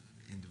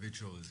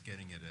individual is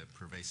getting at a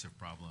pervasive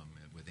problem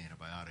with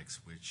antibiotics,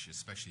 which,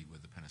 especially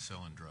with the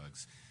penicillin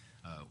drugs,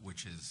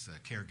 which is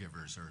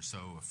caregivers are so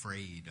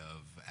afraid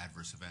of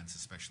adverse events,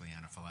 especially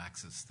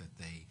anaphylaxis, that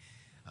they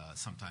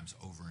sometimes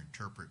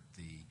overinterpret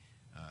the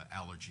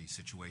allergy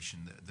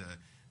situation.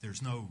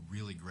 There's no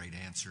really great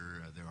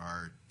answer. There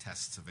are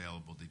tests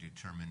available to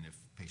determine if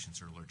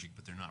patients are allergic,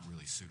 but they're not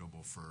really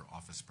suitable for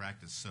office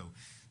practice. So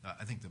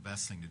I think the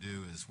best thing to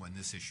do is when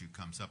this issue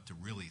comes up to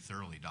really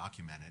thoroughly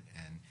document it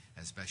and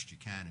as best you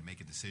can and make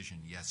a decision,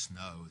 yes,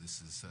 no,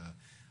 this is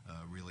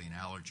really an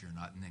allergy or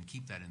not, and then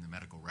keep that in the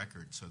medical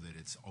record so that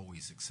it's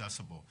always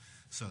accessible,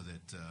 so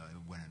that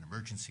when an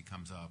emergency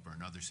comes up or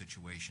another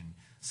situation,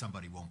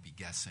 somebody won't be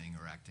guessing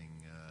or acting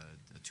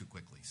too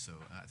quickly. So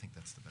I think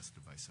that's the best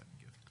advice I can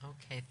give.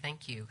 Okay,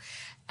 thank you.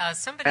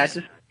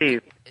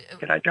 Steve,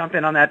 could I jump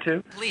in on that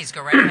too? Please,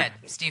 go right ahead.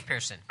 Steve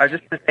Pearson. I was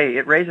just going to say,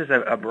 it raises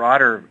a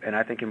broader and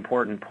I think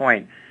important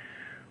point,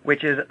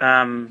 which is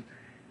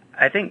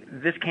I think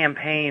this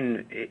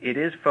campaign, it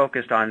is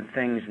focused on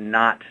things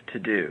not to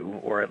do,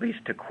 or at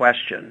least to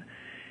question.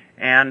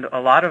 And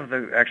a lot of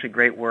the actually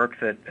great work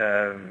that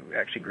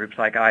actually groups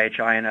like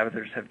IHI and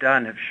others have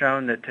done have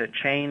shown that to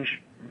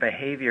change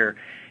behavior,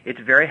 it's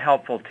very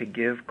helpful to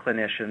give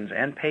clinicians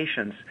and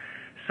patients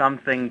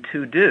something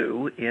to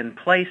do in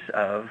place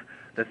of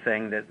the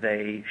thing that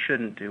they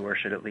shouldn't do or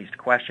should at least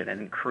question,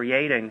 and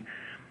creating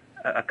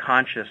a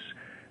conscious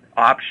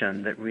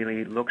option that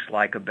really looks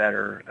like a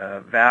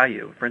better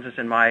value. For instance,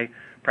 in my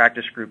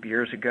practice group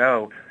years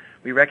ago,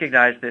 we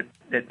recognized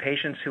that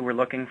patients who were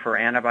looking for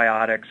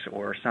antibiotics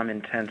or some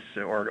intense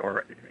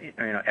or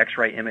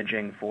X-ray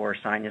imaging for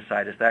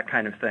sinusitis, that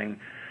kind of thing,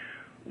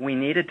 we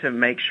needed to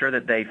make sure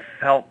that they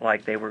felt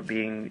like they were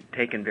being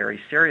taken very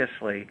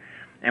seriously.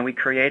 And we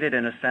created,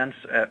 in a sense,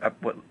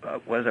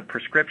 what was a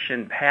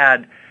prescription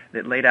pad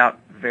that laid out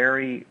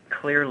very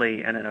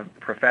clearly and in a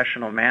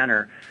professional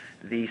manner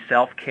the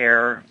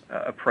self-care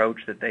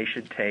approach that they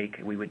should take.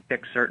 We would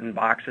tick certain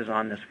boxes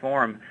on this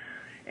form.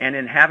 And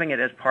in having it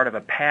as part of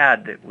a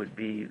pad that would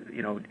be,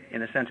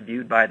 in a sense,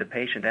 viewed by the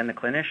patient and the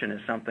clinician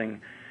as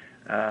something,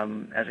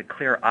 as a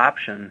clear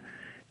option,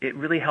 it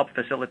really helped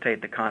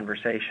facilitate the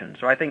conversation.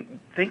 So I think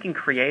thinking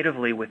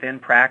creatively within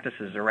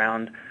practices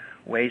around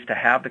ways to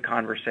have the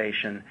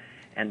conversation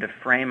and to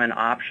frame an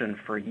option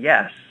for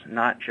yes,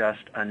 not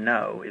just a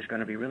no, is going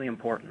to be really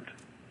important.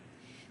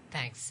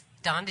 Thanks.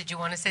 Don, did you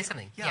want to say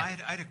something? Yeah.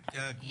 I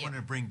wanted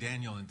to bring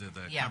Daniel into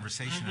the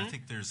conversation. I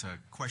think there's a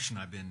question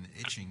I've been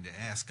itching to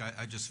ask.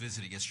 I just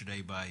visited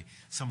yesterday by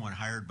someone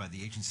hired by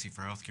the Agency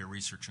for Healthcare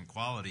Research and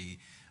Quality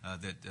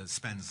that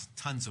spends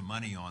tons of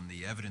money on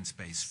the evidence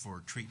base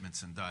for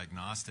treatments and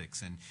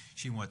diagnostics, and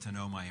she wanted to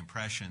know my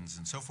impressions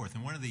and so forth.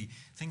 And one of the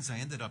things I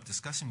ended up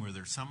discussing with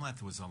her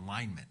somewhat was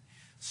alignment.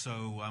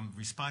 So I'm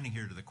responding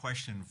here to the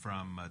question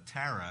from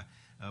Tara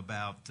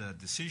about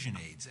decision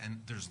aids,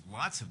 and there's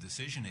lots of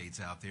decision aids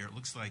out there. It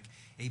looks like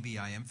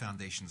ABIM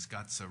Foundation's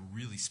got a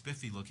really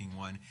spiffy-looking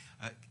one.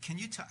 Can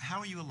you how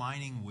are you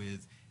aligning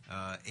with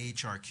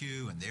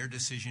AHRQ and their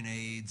decision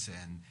aids,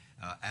 and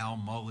Al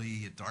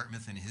Mully at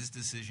Dartmouth and his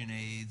decision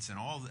aids, and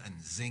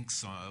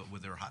Zincs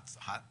with their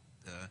hot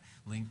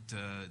linked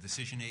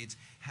decision aids?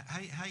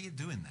 How are you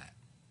doing that?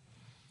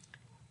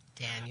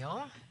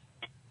 Daniel?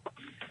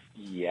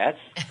 Yes.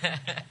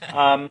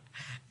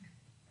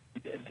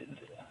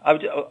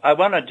 I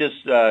want to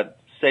just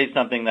say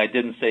something that I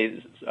didn't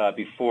say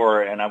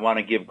before, and I want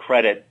to give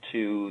credit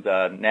to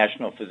the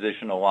National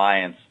Physician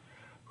Alliance,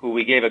 who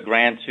we gave a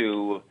grant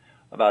to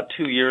about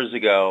 2 years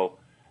ago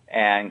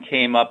and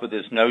came up with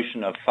this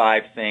notion of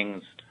 5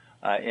 things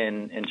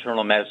in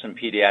internal medicine,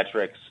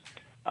 pediatrics,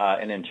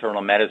 and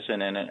internal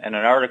medicine, and an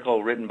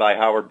article written by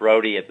Howard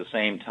Brody at the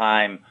same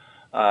time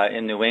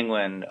in New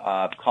England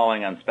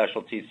calling on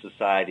specialty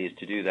societies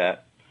to do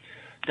that.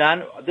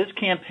 Don, this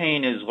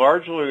campaign is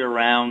largely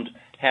around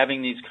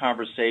having these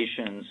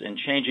conversations and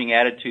changing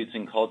attitudes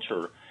and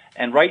culture.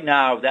 And right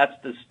now, that's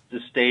the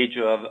stage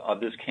of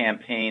this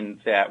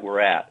campaign that we're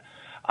at.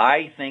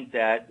 I think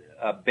that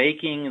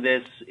baking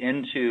this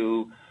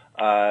into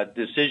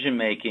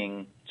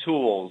decision-making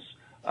tools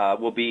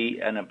will be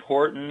an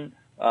important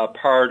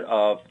part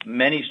of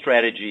many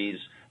strategies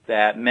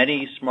that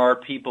many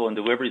smart people in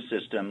delivery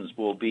systems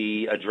will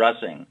be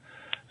addressing.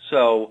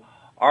 So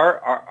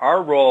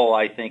our role,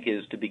 I think,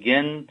 is to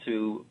begin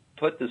to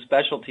put the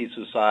specialty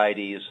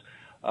societies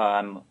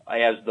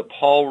as the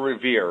Paul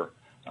Revere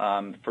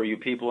for you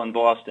people in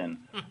Boston.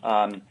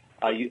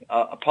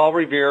 Paul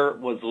Revere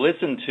was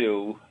listened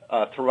to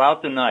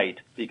throughout the night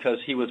because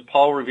he was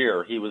Paul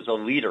Revere. He was a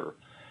leader.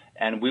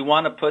 And we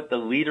want to put the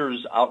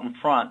leaders out in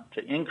front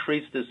to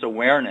increase this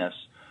awareness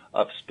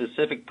of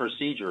specific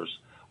procedures.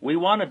 We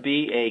want to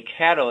be a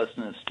catalyst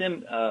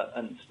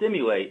and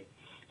stimulate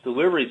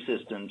delivery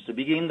systems to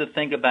begin to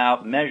think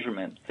about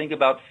measurement, think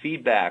about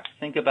feedback,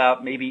 think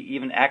about maybe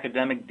even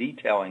academic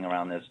detailing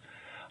around this.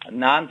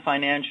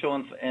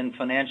 Non-financial and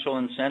financial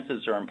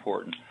incentives are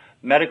important.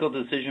 Medical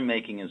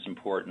decision-making is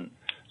important.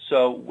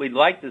 So we'd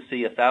like to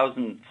see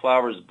 1,000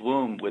 flowers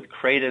bloom with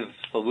creative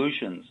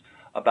solutions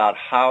about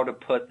how to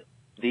put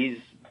these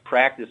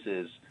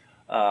practices,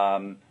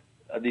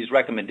 these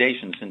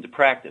recommendations into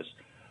practice.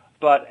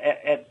 But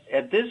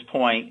at this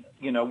point,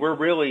 we're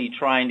really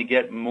trying to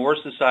get more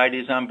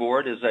societies on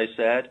board, as I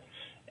said,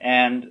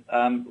 and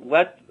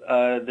let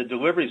the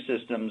delivery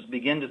systems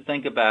begin to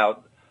think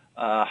about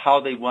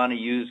how they want to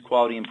use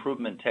quality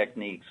improvement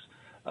techniques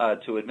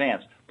to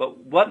advance. But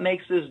what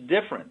makes this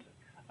different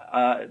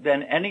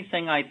than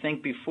anything I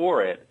think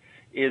before it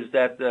is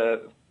that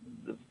the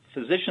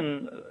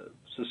physician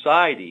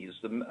societies,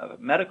 the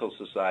medical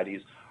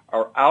societies,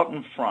 are out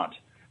in front.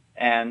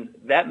 And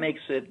that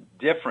makes it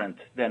different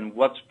than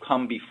what's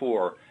come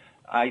before.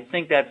 I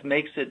think that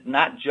makes it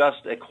not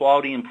just a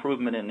quality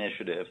improvement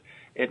initiative.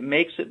 It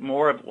makes it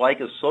more like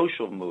a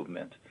social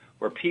movement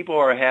where people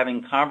are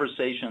having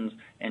conversations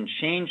and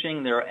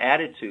changing their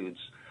attitudes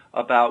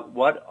about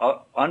what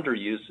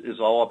underuse is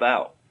all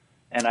about.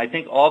 And I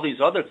think all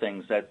these other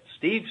things that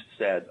Steve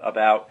said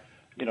about,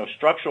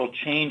 structural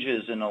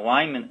changes in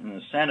alignment and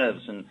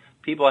incentives and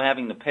people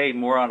having to pay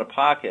more out of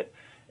pocket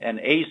and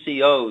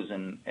ACOs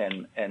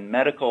and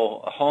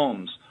medical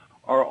homes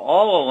are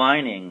all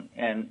aligning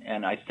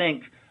and I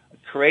think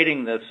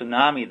creating the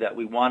tsunami that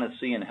we want to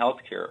see in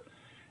healthcare.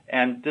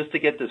 And just to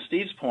get to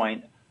Steve's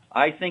point,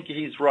 I think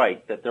he's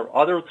right that there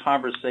are other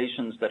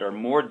conversations that are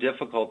more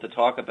difficult to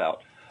talk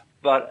about.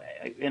 But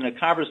in a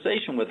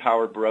conversation with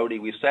Howard Brody,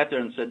 we sat there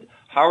and said,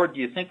 Howard, do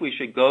you think we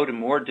should go to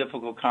more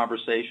difficult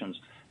conversations?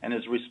 And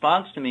his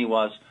response to me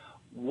was,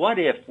 what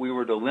if we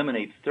were to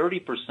eliminate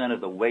 30%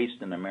 of the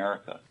waste in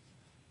America?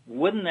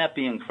 Wouldn't that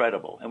be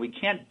incredible? And we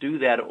can't do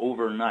that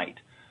overnight.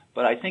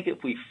 But I think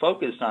if we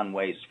focus on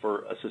waste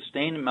for a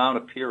sustained amount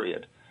of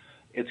period,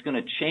 it's going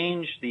to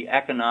change the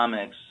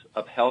economics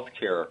of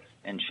healthcare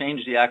and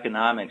change the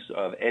economics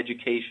of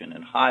education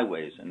and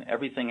highways and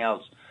everything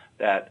else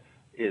that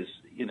is,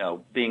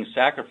 being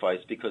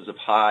sacrificed because of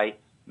high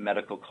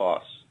medical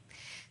costs.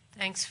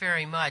 Thanks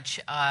very much,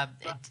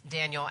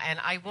 Daniel. And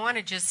I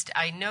want to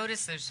I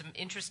noticed there's some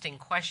interesting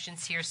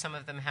questions here. Some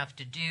of them have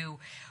to do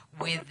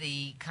with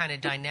the kind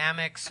of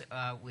dynamics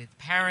with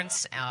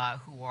parents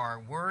who are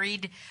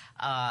worried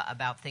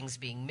about things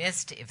being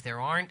missed if there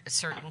aren't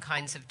certain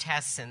kinds of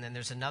tests. And then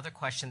there's another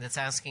question that's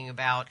asking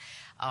about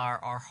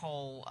our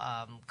whole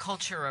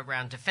culture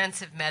around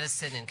defensive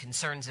medicine and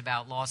concerns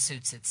about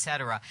lawsuits,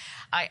 etc.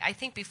 I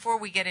think before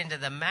we get into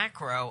the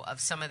macro of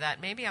some of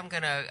that, maybe I'm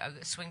going to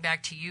swing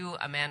back to you,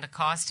 Amanda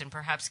Cost, and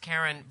perhaps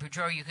Karen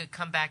Boudreau, you could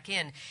come back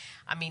in.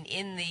 I mean,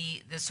 in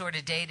the sort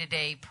of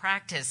day-to-day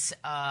practice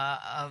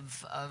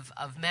of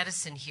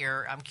medicine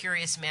here, I'm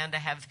curious, Amanda,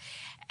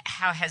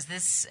 how has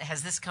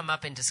this come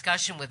up in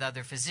discussion with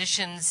other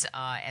physicians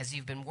as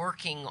you've been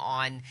working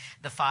on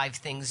the 5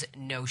 things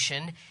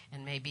notion?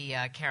 And maybe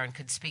Karen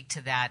could speak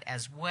to that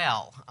as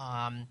well,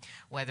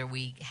 whether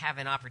we have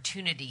an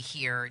opportunity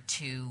here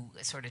to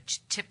sort of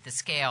tip the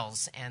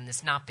scales and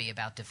this not be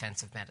about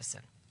defensive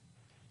medicine.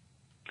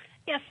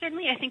 Yes,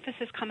 certainly I think this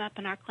has come up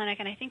in our clinic,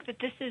 and I think that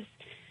this is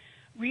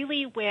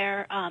really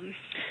where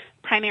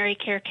primary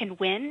care can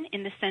win,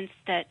 in the sense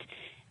that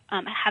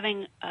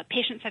having a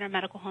patient-centered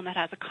medical home that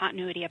has a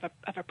continuity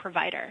of a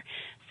provider.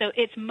 So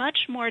it's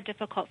much more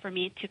difficult for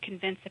me to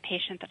convince a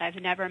patient that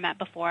I've never met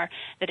before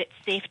that it's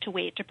safe to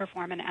wait to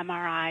perform an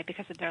MRI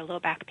because of their low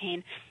back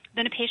pain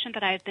than a patient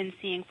that I've been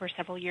seeing for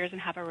several years and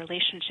have a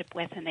relationship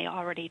with, and they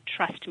already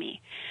trust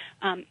me.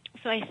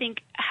 So I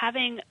think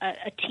having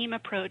a team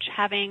approach,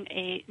 having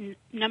a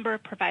number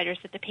of providers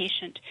that the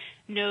patient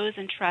knows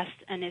and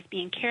trusts and is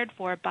being cared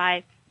for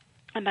by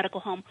a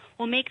medical home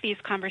will make these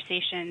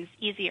conversations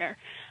easier.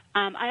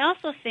 I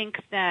also think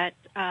that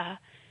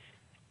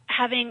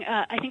having,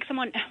 I think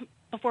someone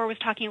before was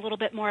talking a little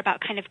bit more about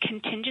kind of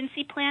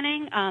contingency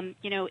planning.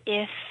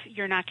 If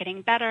you're not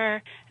getting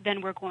better,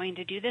 then we're going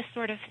to do this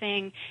sort of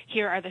thing.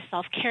 Here are the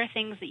self-care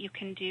things that you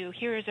can do.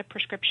 Here is a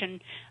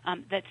prescription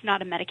that's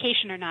not a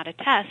medication or not a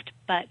test,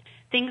 but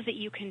things that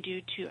you can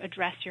do to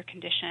address your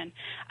condition.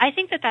 I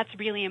think that that's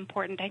really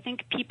important. I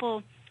think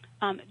people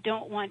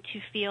don't want to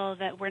feel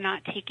that we're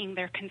not taking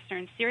their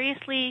concerns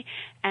seriously,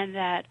 and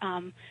that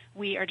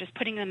we are just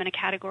putting them in a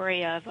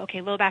category of,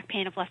 okay, low back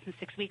pain of less than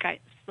 6 weeks,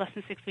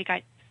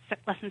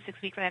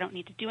 I don't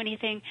need to do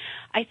anything.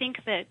 I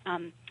think that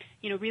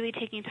really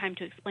taking time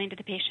to explain to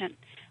the patient,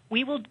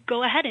 we will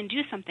go ahead and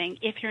do something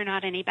if you're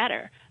not any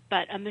better.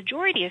 But a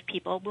majority of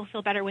people will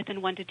feel better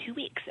within 1 to 2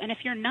 weeks. And if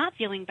you're not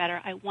feeling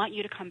better, I want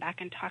you to come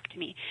back and talk to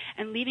me.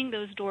 And leaving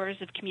those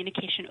doors of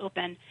communication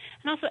open,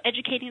 and also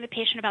educating the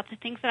patient about the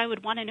things that I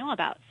would want to know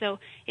about. So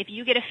if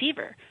you get a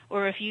fever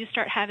or if you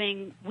start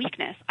having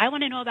weakness, I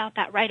want to know about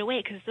that right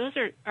away, because those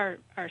are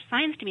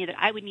signs to me that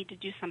I would need to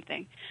do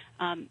something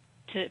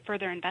to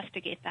further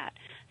investigate that.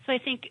 So I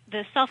think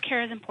the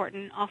self-care is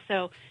important.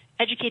 Also,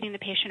 educating the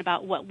patient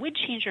about what would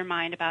change your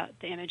mind about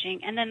the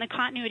imaging, and then the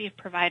continuity of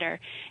provider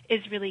is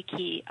really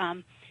key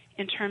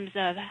in terms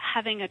of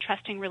having a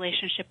trusting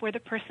relationship where the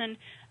person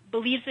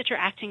believes that you're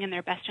acting in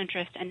their best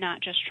interest and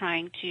not just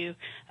trying to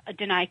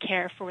deny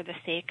care for the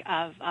sake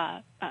of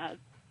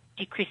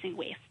decreasing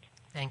waste.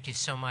 Thank you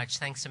so much.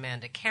 Thanks,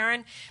 Amanda.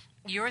 Karen,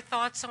 your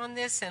thoughts on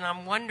this? And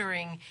I'm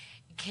wondering,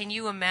 can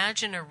you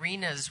imagine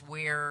arenas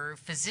where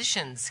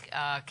physicians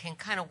can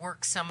kind of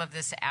work some of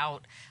this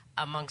out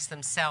amongst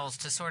themselves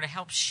to sort of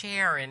help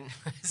share and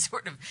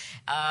sort of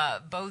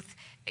both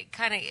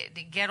kind of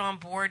get on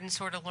board and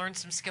sort of learn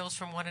some skills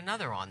from one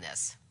another on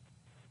this?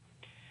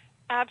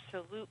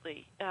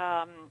 Absolutely.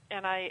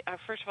 And I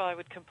first of all, I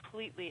would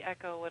completely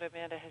echo what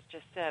Amanda has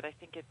just said. I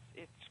think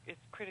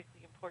it's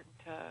critically important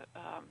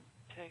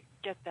to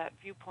get that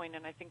viewpoint,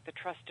 and I think the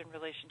trust and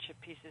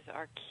relationship pieces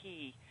are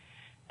key.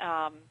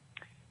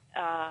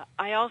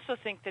 I also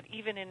think that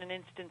even in an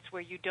instance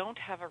where you don't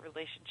have a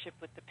relationship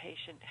with the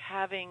patient,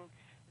 having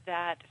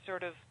that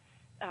sort of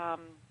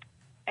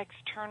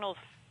external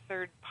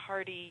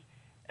third-party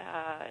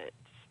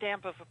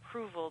stamp of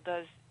approval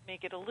does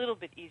make it a little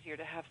bit easier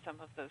to have some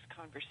of those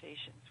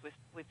conversations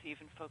with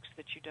even folks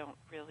that you don't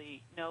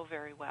really know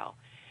very well.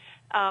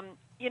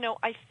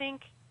 I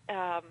think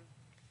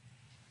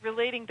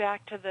relating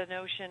back to the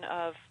notion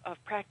of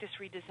practice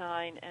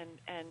redesign and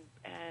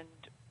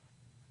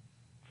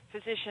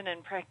physician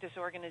and practice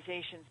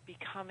organizations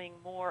becoming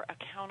more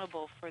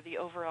accountable for the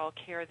overall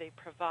care they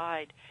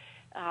provide,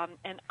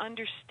 and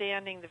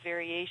understanding the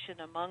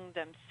variation among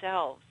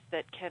themselves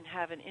that can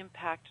have an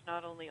impact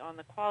not only on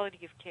the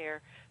quality of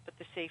care but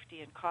the safety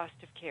and cost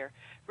of care,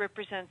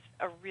 represents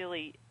a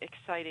really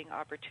exciting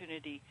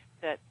opportunity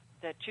that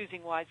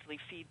Choosing Wisely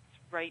feeds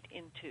right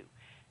into.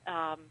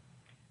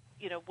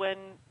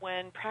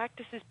 When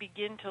practices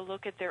begin to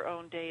look at their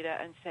own data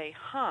and say,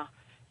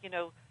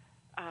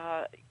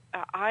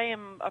 I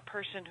am a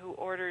person who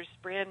orders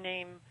brand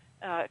name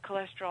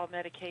cholesterol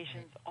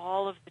medications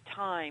all of the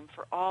time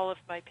for all of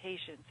my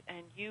patients,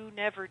 and you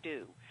never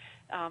do.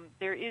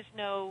 There is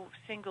no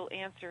single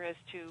answer as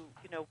to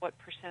what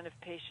percent of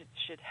patients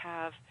should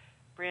have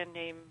brand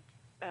name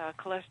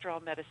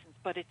cholesterol medicines,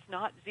 but it's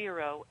not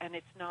 0 and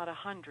it's not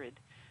 100.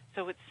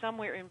 So it's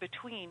somewhere in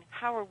between.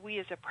 How are we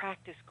as a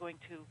practice going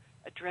to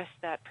address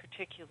that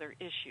particular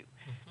issue?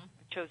 Mm-hmm.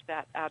 I chose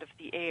that out of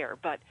the air.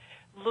 But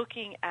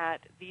looking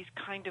at these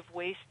kind of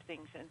waste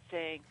things and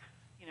saying,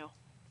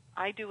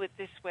 I do it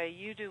this way,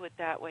 you do it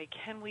that way.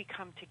 Can we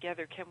come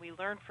together? Can we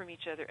learn from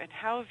each other? And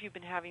how have you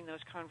been having those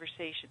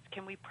conversations?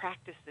 Can we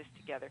practice this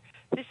together?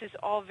 This is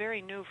all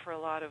very new for a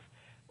lot of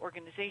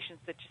organizations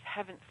that just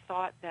haven't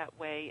thought that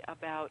way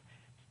about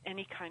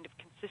any kind of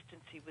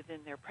consistency within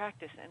their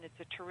practice, and it's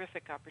a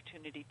terrific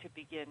opportunity to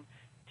begin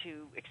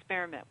to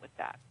experiment with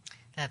that.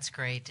 That's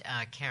great,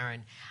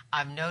 Karen.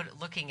 I'm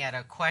looking at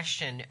a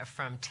question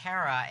from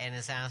Tara, and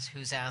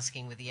who's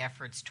asking, with the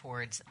efforts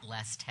towards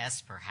less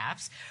tests,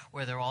 perhaps,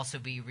 will there also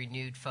be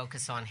renewed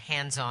focus on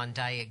hands-on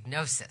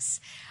diagnosis?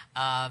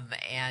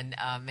 And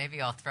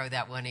maybe I'll throw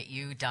that one at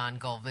you, Don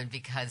Goldman,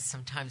 because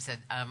sometimes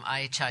at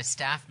IHI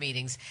staff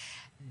meetings,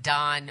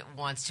 Don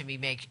wants to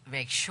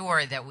make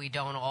sure that we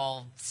don't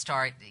all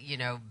start,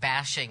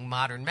 bashing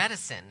modern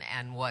medicine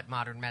and what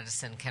modern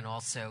medicine can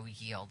also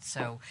yield.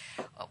 So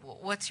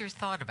what's your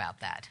thought about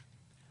that?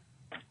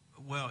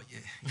 Well,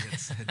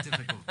 it's a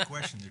difficult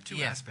question. There are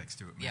two aspects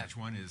to it, Madge.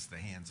 One is the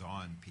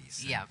hands-on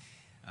piece. Yeah.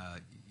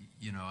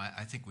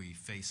 I think we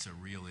face a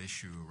real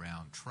issue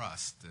around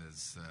trust,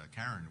 as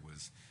Karen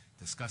was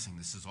discussing.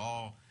 This is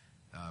all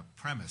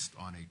premised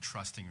on a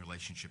trusting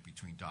relationship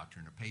between doctor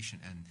and a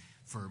patient. And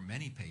for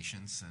many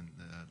patients, and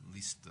at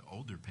least the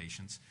older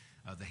patients,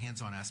 the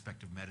hands-on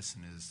aspect of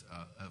medicine is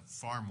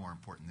far more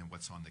important than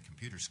what's on the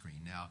computer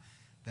screen. Now,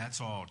 that's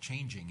all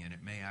changing, and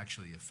it may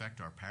actually affect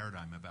our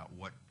paradigm about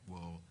what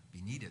will be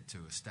needed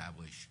to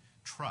establish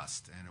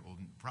trust, and it will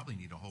probably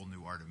need a whole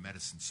new art of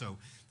medicine. So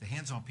the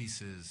hands-on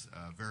piece is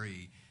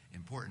very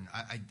important.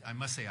 I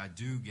must say I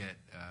do get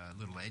a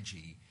little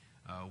edgy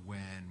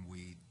when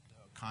we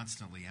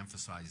constantly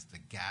emphasize the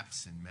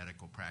gaps in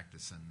medical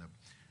practice and the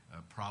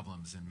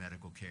problems in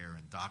medical care,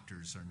 and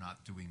doctors are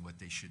not doing what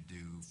they should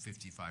do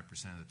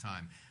 55% of the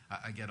time.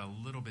 I get a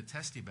little bit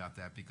testy about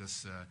that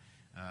because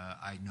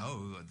I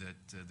know that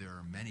there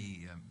are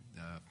many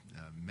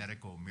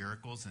medical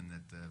miracles, and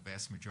that the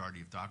vast majority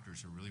of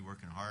doctors are really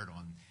working hard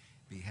on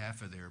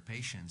behalf of their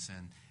patients,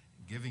 and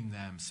giving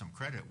them some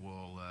credit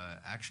will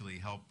actually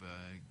help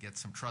get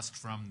some trust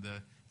from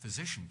the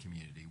physician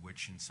community,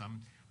 which in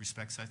some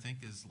respects I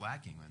think is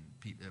lacking when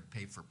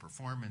pay for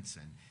performance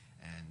and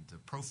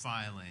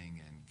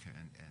profiling and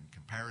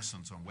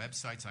comparisons on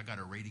websites. I got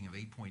a rating of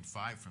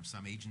 8.5 from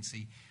some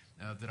agency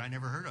that I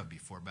never heard of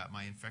before about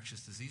my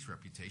infectious disease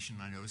reputation.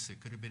 I noticed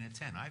it could have been a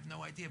 10. I have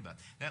no idea about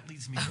that. That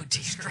leads me to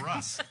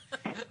distrust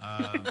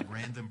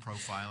random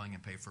profiling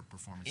and pay for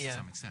performance to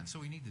some extent. So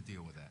we need to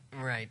deal with that.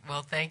 Right.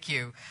 Well, thank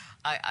you.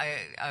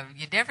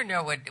 You never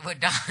know what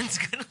Don's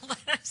going to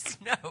let us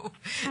know.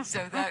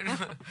 So that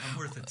I'm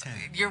worth a 10.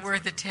 You're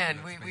worth a 10.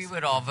 We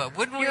would all vote,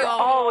 wouldn't we? You're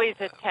always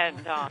a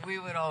 10, Don. We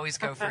would always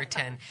go for a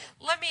 10.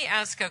 Let me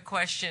ask a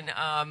question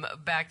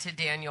back to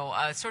Daniel.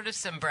 Sort of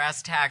some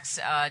brass tacks,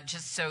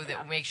 just so that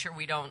we make sure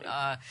we don't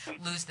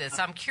lose this.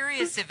 I'm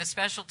curious if a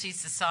specialty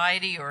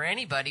society or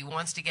anybody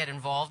wants to get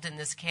involved in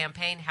this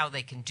campaign, how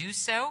they can do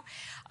so.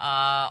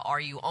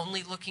 Are you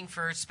only looking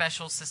for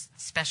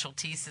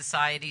specialty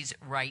societies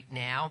right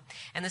now?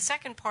 And the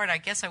second part, I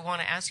guess I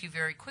want to ask you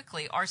very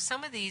quickly, are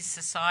some of these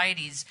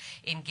societies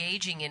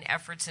engaging in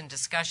efforts and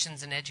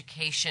discussions and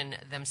education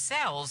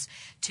themselves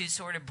to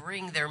sort of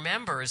bring their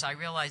members? I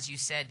realize you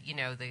said,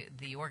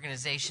 the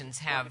organizations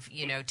have,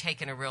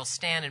 taken a real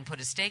stand and put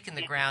a stake in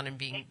the ground and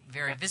being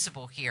very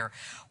visible here.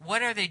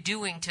 What are they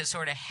doing to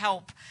sort of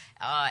help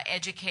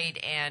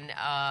educate and,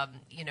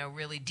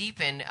 really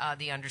deepen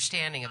the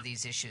understanding of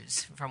these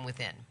issues from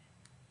within?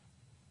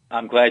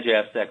 I'm glad you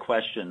asked that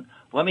question.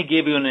 Let me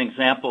give you an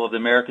example of the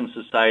American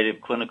Society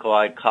of Clinical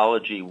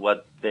Oncology,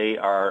 what they've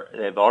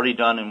already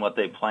done and what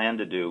they plan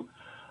to do.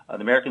 The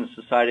American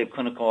Society of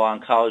Clinical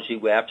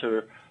Oncology,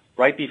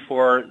 right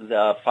before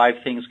the 5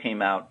 Things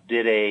came out,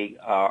 did a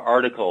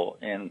article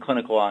in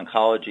Clinical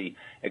Oncology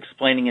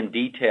explaining in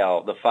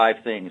detail the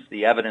 5 things,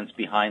 the evidence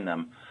behind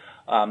them.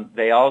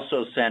 They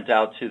also sent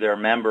out to their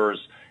members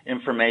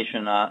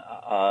information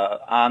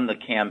on the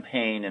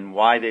campaign and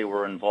why they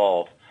were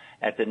involved.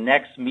 At the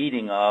next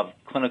meeting of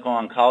Clinical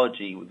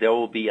Oncology, there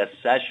will be a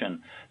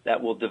session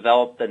that will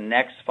develop the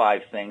next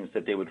 5 things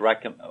that they would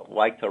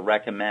like to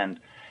recommend,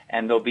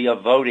 and there'll be a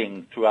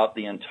voting throughout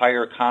the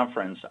entire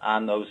conference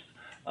on those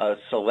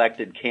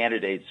selected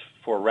candidates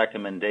for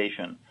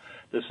recommendation.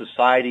 The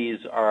societies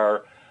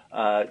are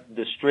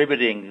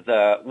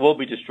will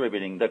be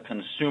distributing the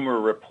consumer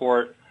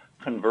report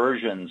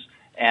conversions,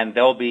 and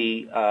they'll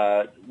be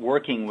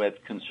working with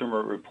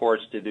Consumer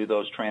Reports to do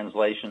those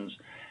translations.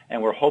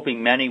 And we're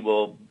hoping many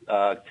will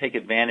take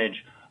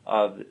advantage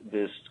of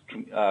this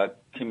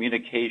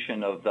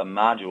communication of the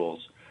modules.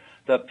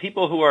 The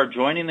people who are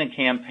joining the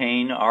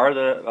campaign are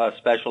the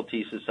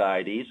specialty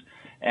societies,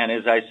 and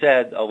as I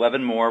said,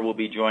 11 more will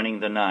be joining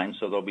the 9,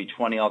 so there'll be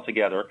 20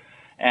 altogether.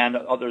 And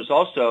there's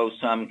also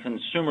some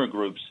consumer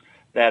groups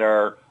that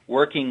are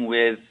working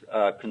with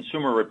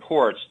Consumer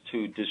Reports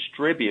to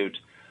distribute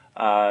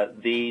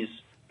these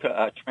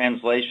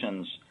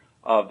translations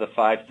of the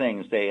 5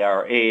 things. They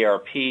are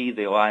AARP,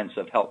 the Alliance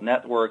of Health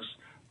Networks,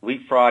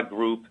 Leapfrog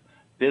Group,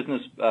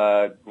 Business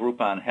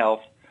Group on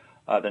Health,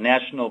 the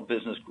National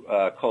Business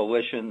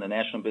Coalition, the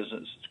National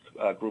Business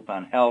Group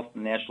on Health,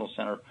 the National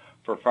Center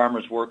for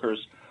Farmers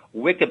Workers.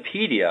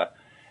 Wikipedia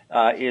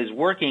is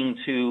working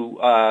to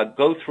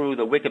go through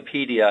the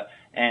Wikipedia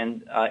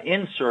and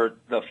insert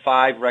the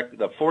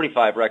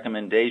 45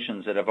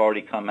 recommendations that have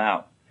already come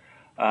out.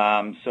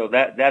 So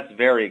that's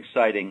very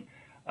exciting.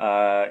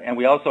 And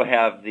we also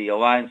have the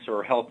Alliance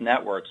for Health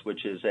Networks,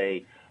 which is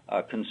a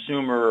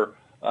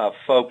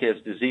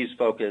consumer-focused,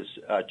 disease-focused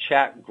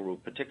chat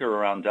group, particularly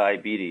around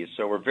diabetes.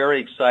 So we're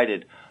very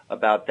excited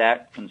about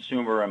that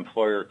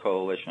consumer-employer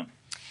coalition.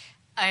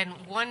 And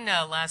one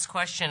last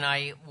question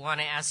I want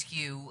to ask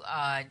you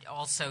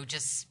also,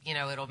 just,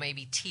 it'll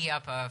maybe tee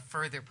up a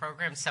further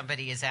program.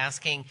 Somebody is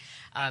asking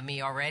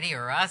me already,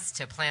 or us,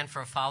 to plan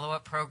for a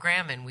follow-up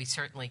program, and we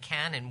certainly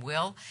can and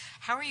will.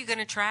 How are you going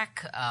to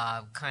track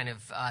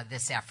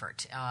this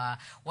effort?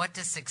 What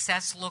does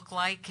success look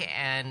like,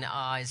 and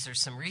is there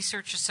some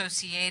research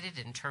associated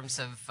in terms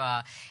of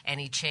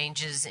any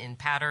changes in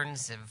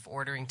patterns of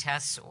ordering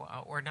tests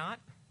or not?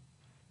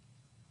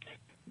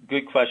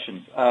 Good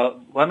question.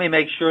 Let me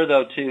make sure,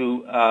 though,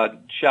 to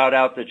shout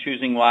out the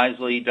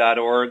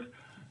choosingwisely.org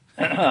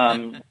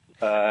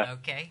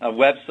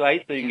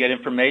website so you can get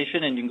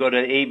information, and you can go to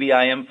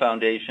ABIM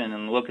Foundation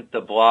and look at the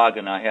blog,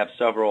 and I have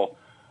several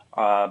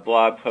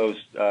blog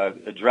posts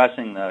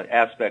addressing the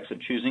aspects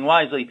of choosing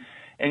wisely,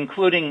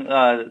 including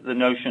the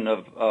notion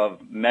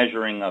of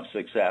measuring of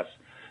success.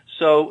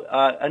 So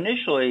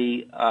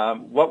initially,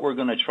 what we're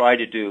going to try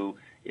to do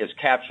is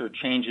capture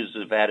changes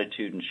of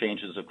attitude and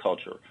changes of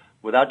culture.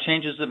 Without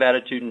changes of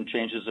attitude and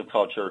changes of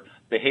culture,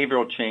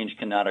 behavioral change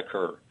cannot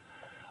occur.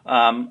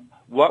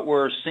 What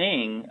we're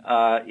seeing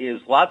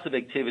is lots of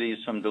activities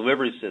from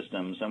delivery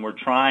systems, and we're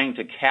trying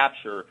to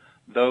capture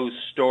those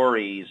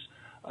stories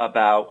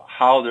about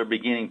how they're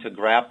beginning to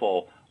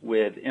grapple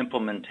with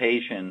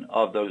implementation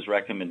of those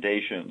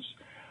recommendations.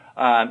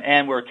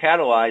 And we're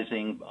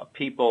catalyzing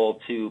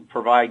people to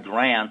provide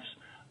grants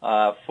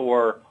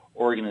for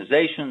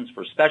organizations,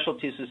 for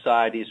specialty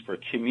societies, for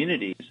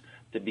communities,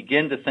 to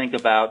begin to think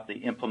about the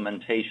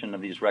implementation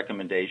of these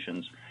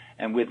recommendations.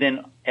 And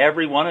within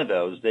every one of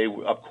those, they,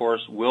 of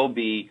course, will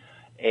be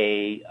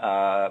a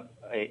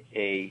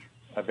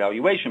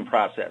evaluation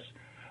process.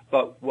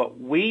 But what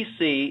we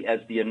see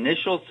as the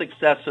initial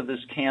success of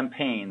this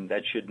campaign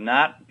that should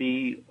not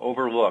be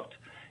overlooked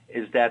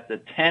is that the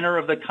tenor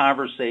of the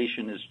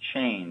conversation is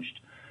changed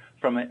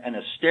from an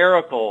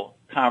hysterical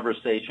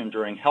conversation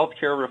during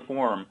healthcare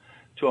reform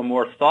to a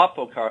more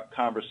thoughtful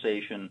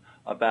conversation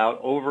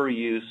about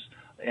overuse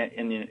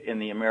in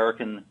the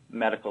American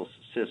medical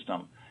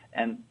system.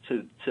 And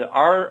to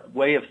our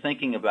way of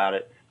thinking about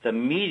it, the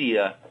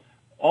media,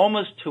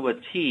 almost to a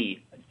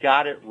T,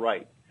 got it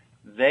right.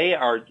 They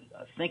are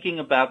thinking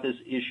about this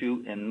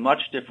issue in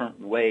much different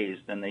ways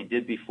than they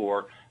did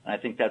before, and I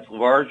think that's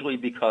largely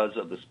because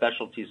of the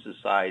specialty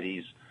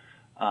societies.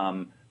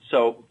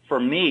 So for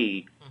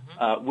me,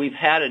 we've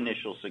had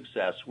initial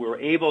success. We're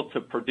able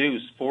to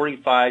produce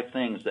 45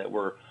 things that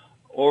were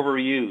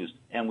overused,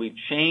 and we've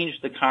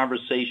changed the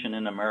conversation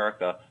in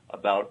America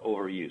about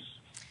overuse.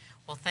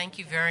 Well, thank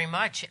you very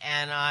much,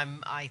 and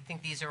I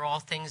think these are all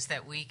things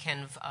that we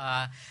can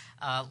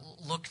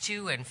look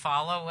to and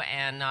follow,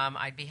 and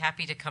I'd be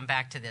happy to come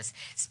back to this.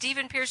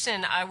 Stephen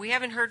Pearson, we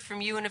haven't heard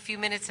from you in a few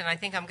minutes, and I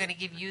think I'm going to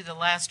give you the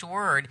last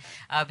word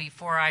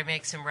before I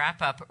make some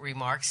wrap-up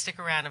remarks. Stick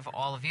around,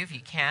 all of you, if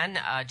you can,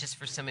 just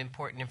for some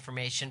important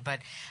information.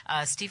 But,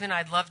 Stephen,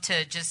 I'd love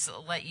to just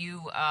let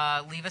you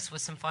leave us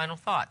with some final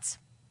thoughts.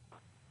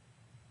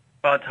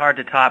 Well, it's hard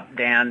to top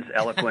Dan's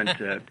eloquent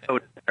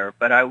quote there,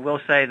 but I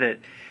will say that,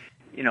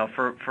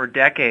 for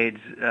decades,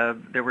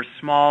 there were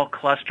small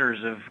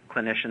clusters of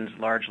clinicians,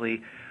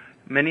 largely,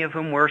 many of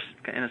whom were,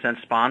 in a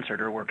sense,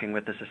 sponsored or working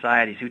with the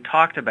societies, who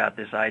talked about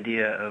this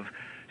idea of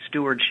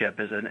stewardship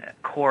as a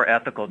core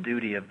ethical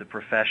duty of the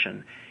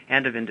profession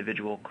and of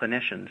individual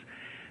clinicians.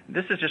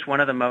 This is just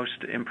one of the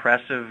most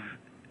impressive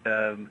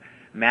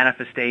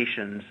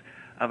manifestations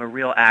of a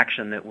real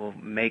action that will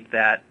make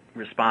that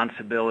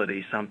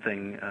responsibility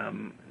something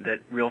that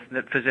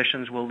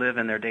physicians will live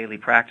in their daily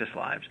practice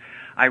lives.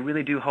 I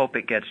really do hope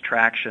it gets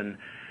traction.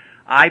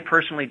 I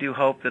personally do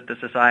hope that the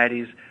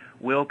societies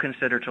will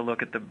consider to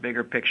look at the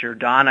bigger picture.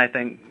 I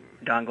think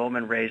Don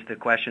Goldman raised the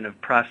question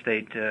of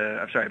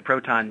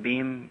proton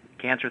beam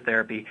cancer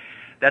therapy.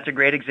 That's a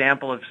great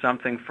example of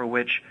something for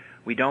which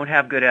we don't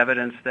have good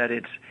evidence that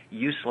it's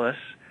useless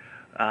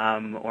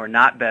or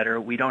not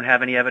better. We don't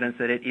have any evidence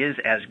that it is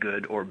as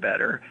good or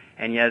better,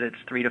 and yet it's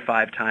 3 to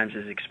 5 times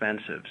as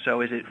expensive.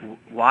 So is it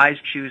wise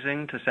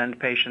choosing to send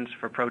patients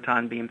for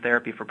proton beam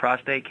therapy for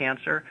prostate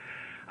cancer?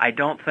 I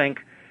don't think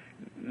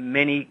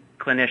many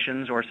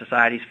clinicians or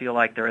societies feel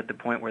like they're at the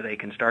point where they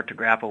can start to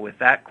grapple with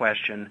that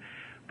question,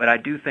 but I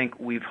do think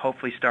we've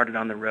hopefully started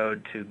on the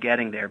road to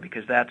getting there,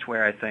 because that's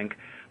where I think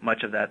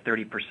much of that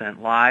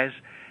 30% lies.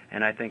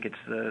 And I think it's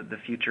the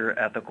future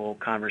ethical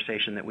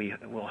conversation that we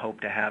will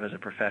hope to have as a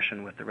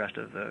profession with the rest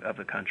of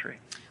the country.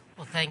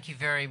 Well, thank you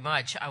very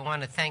much. I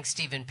want to thank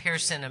Stephen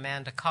Pearson,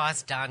 Amanda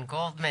Koss, Don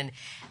Goldman,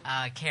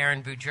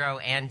 Karen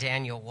Boudreau, and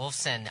Daniel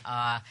Wolfson.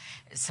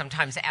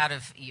 Sometimes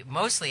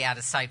mostly out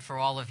of sight for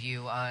all of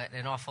you.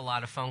 An awful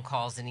lot of phone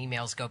calls and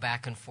emails go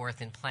back and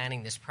forth in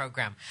planning this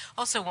program.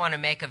 Also want to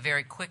make a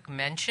very quick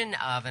mention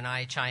of an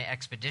IHI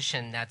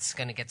expedition that's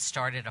going to get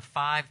started, a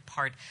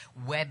 5-part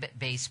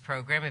web-based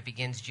program. It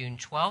begins June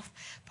 12th,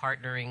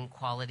 partnering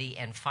quality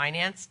and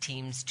finance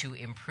teams to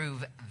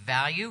improve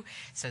value.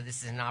 So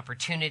this is an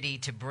opportunity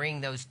to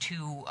bring those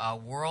two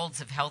worlds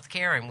of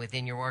healthcare and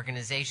within your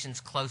organizations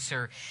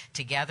closer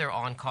together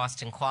on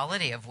cost and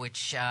quality, of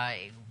which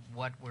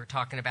what we're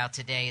talking about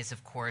today is,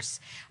 of course,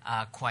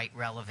 quite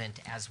relevant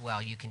as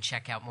well. You can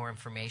check out more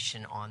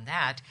information on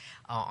that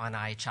on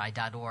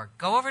IHI.org.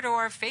 Go over to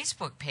our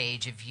Facebook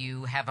page if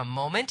you have a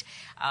moment.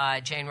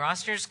 Jane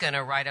Rossner's going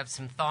to write up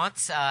some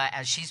thoughts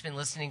as she's been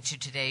listening to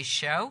today's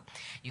show.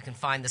 You can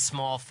find the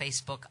small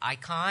Facebook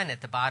icon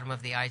at the bottom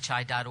of the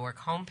IHI.org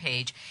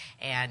homepage,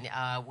 and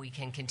we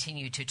can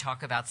continue to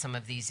talk about some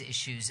of these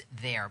issues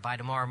there. By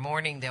tomorrow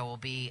morning, there will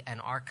be an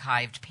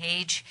archived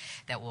page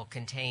that will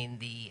contain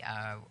the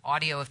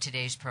audio of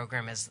today's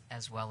program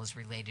as well as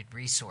related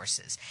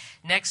resources.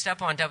 Next up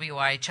on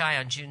WIHI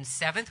on June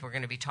 7th, we're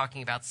going to be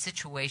talking about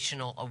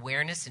situational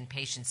awareness and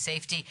patient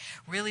safety.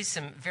 Really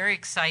some very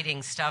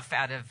exciting stuff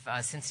out of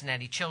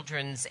Cincinnati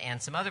Children's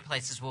and some other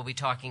places we'll be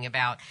talking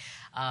about.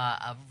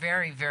 A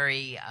very,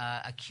 very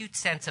acute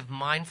sense of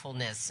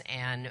mindfulness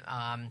and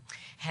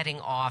heading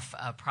off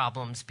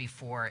problems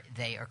before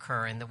they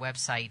occur. And the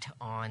website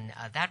on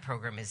that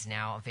program is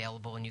now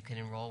available, and you can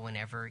enroll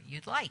whenever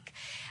you'd like.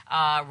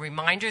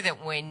 Reminder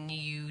that when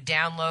you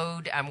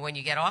when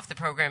you get off the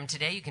program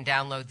today, you can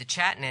download the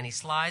chat and any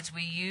slides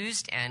we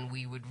used, and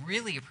we would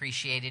really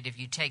appreciate it if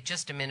you take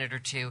just a minute or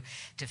two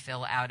to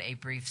fill out a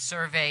brief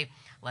survey.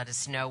 Let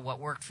us know what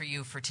worked for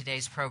you for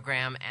today's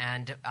program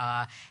and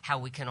how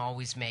we can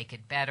always make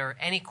it better.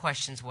 Any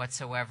questions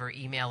whatsoever,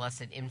 email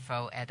us at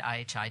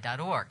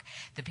info@ihi.org.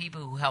 The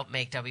people who help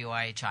make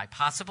WIHI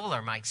possible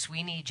are Mike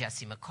Sweeney,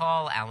 Jesse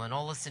McCall, Alan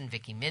Olison,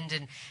 Vicki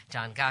Minden,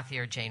 John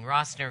Gothier, Jane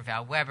Rossner,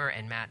 Val Weber,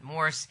 and Matt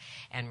Morse,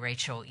 and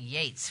Rachel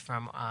Yates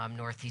from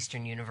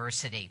Northeastern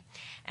University.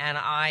 And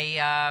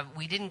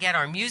we didn't get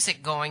our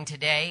music going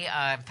today.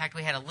 In fact,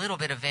 we had a little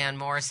bit of Van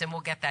Morrison. We'll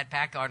get that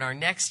back on our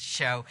next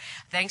show.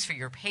 Thanks for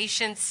your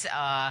patience.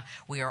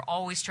 We are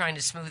always trying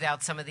to smooth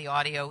out some of the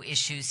audio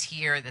issues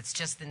here. That's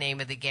just the name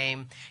of the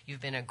game.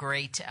 You've been a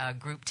great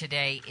group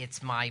today.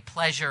 It's my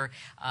pleasure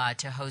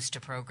to host a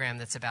program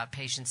that's about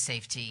patient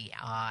safety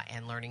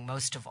and learning,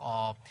 most of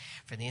all,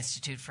 for the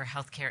Institute for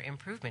Healthcare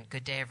Improvement.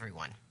 Good day,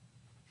 everyone.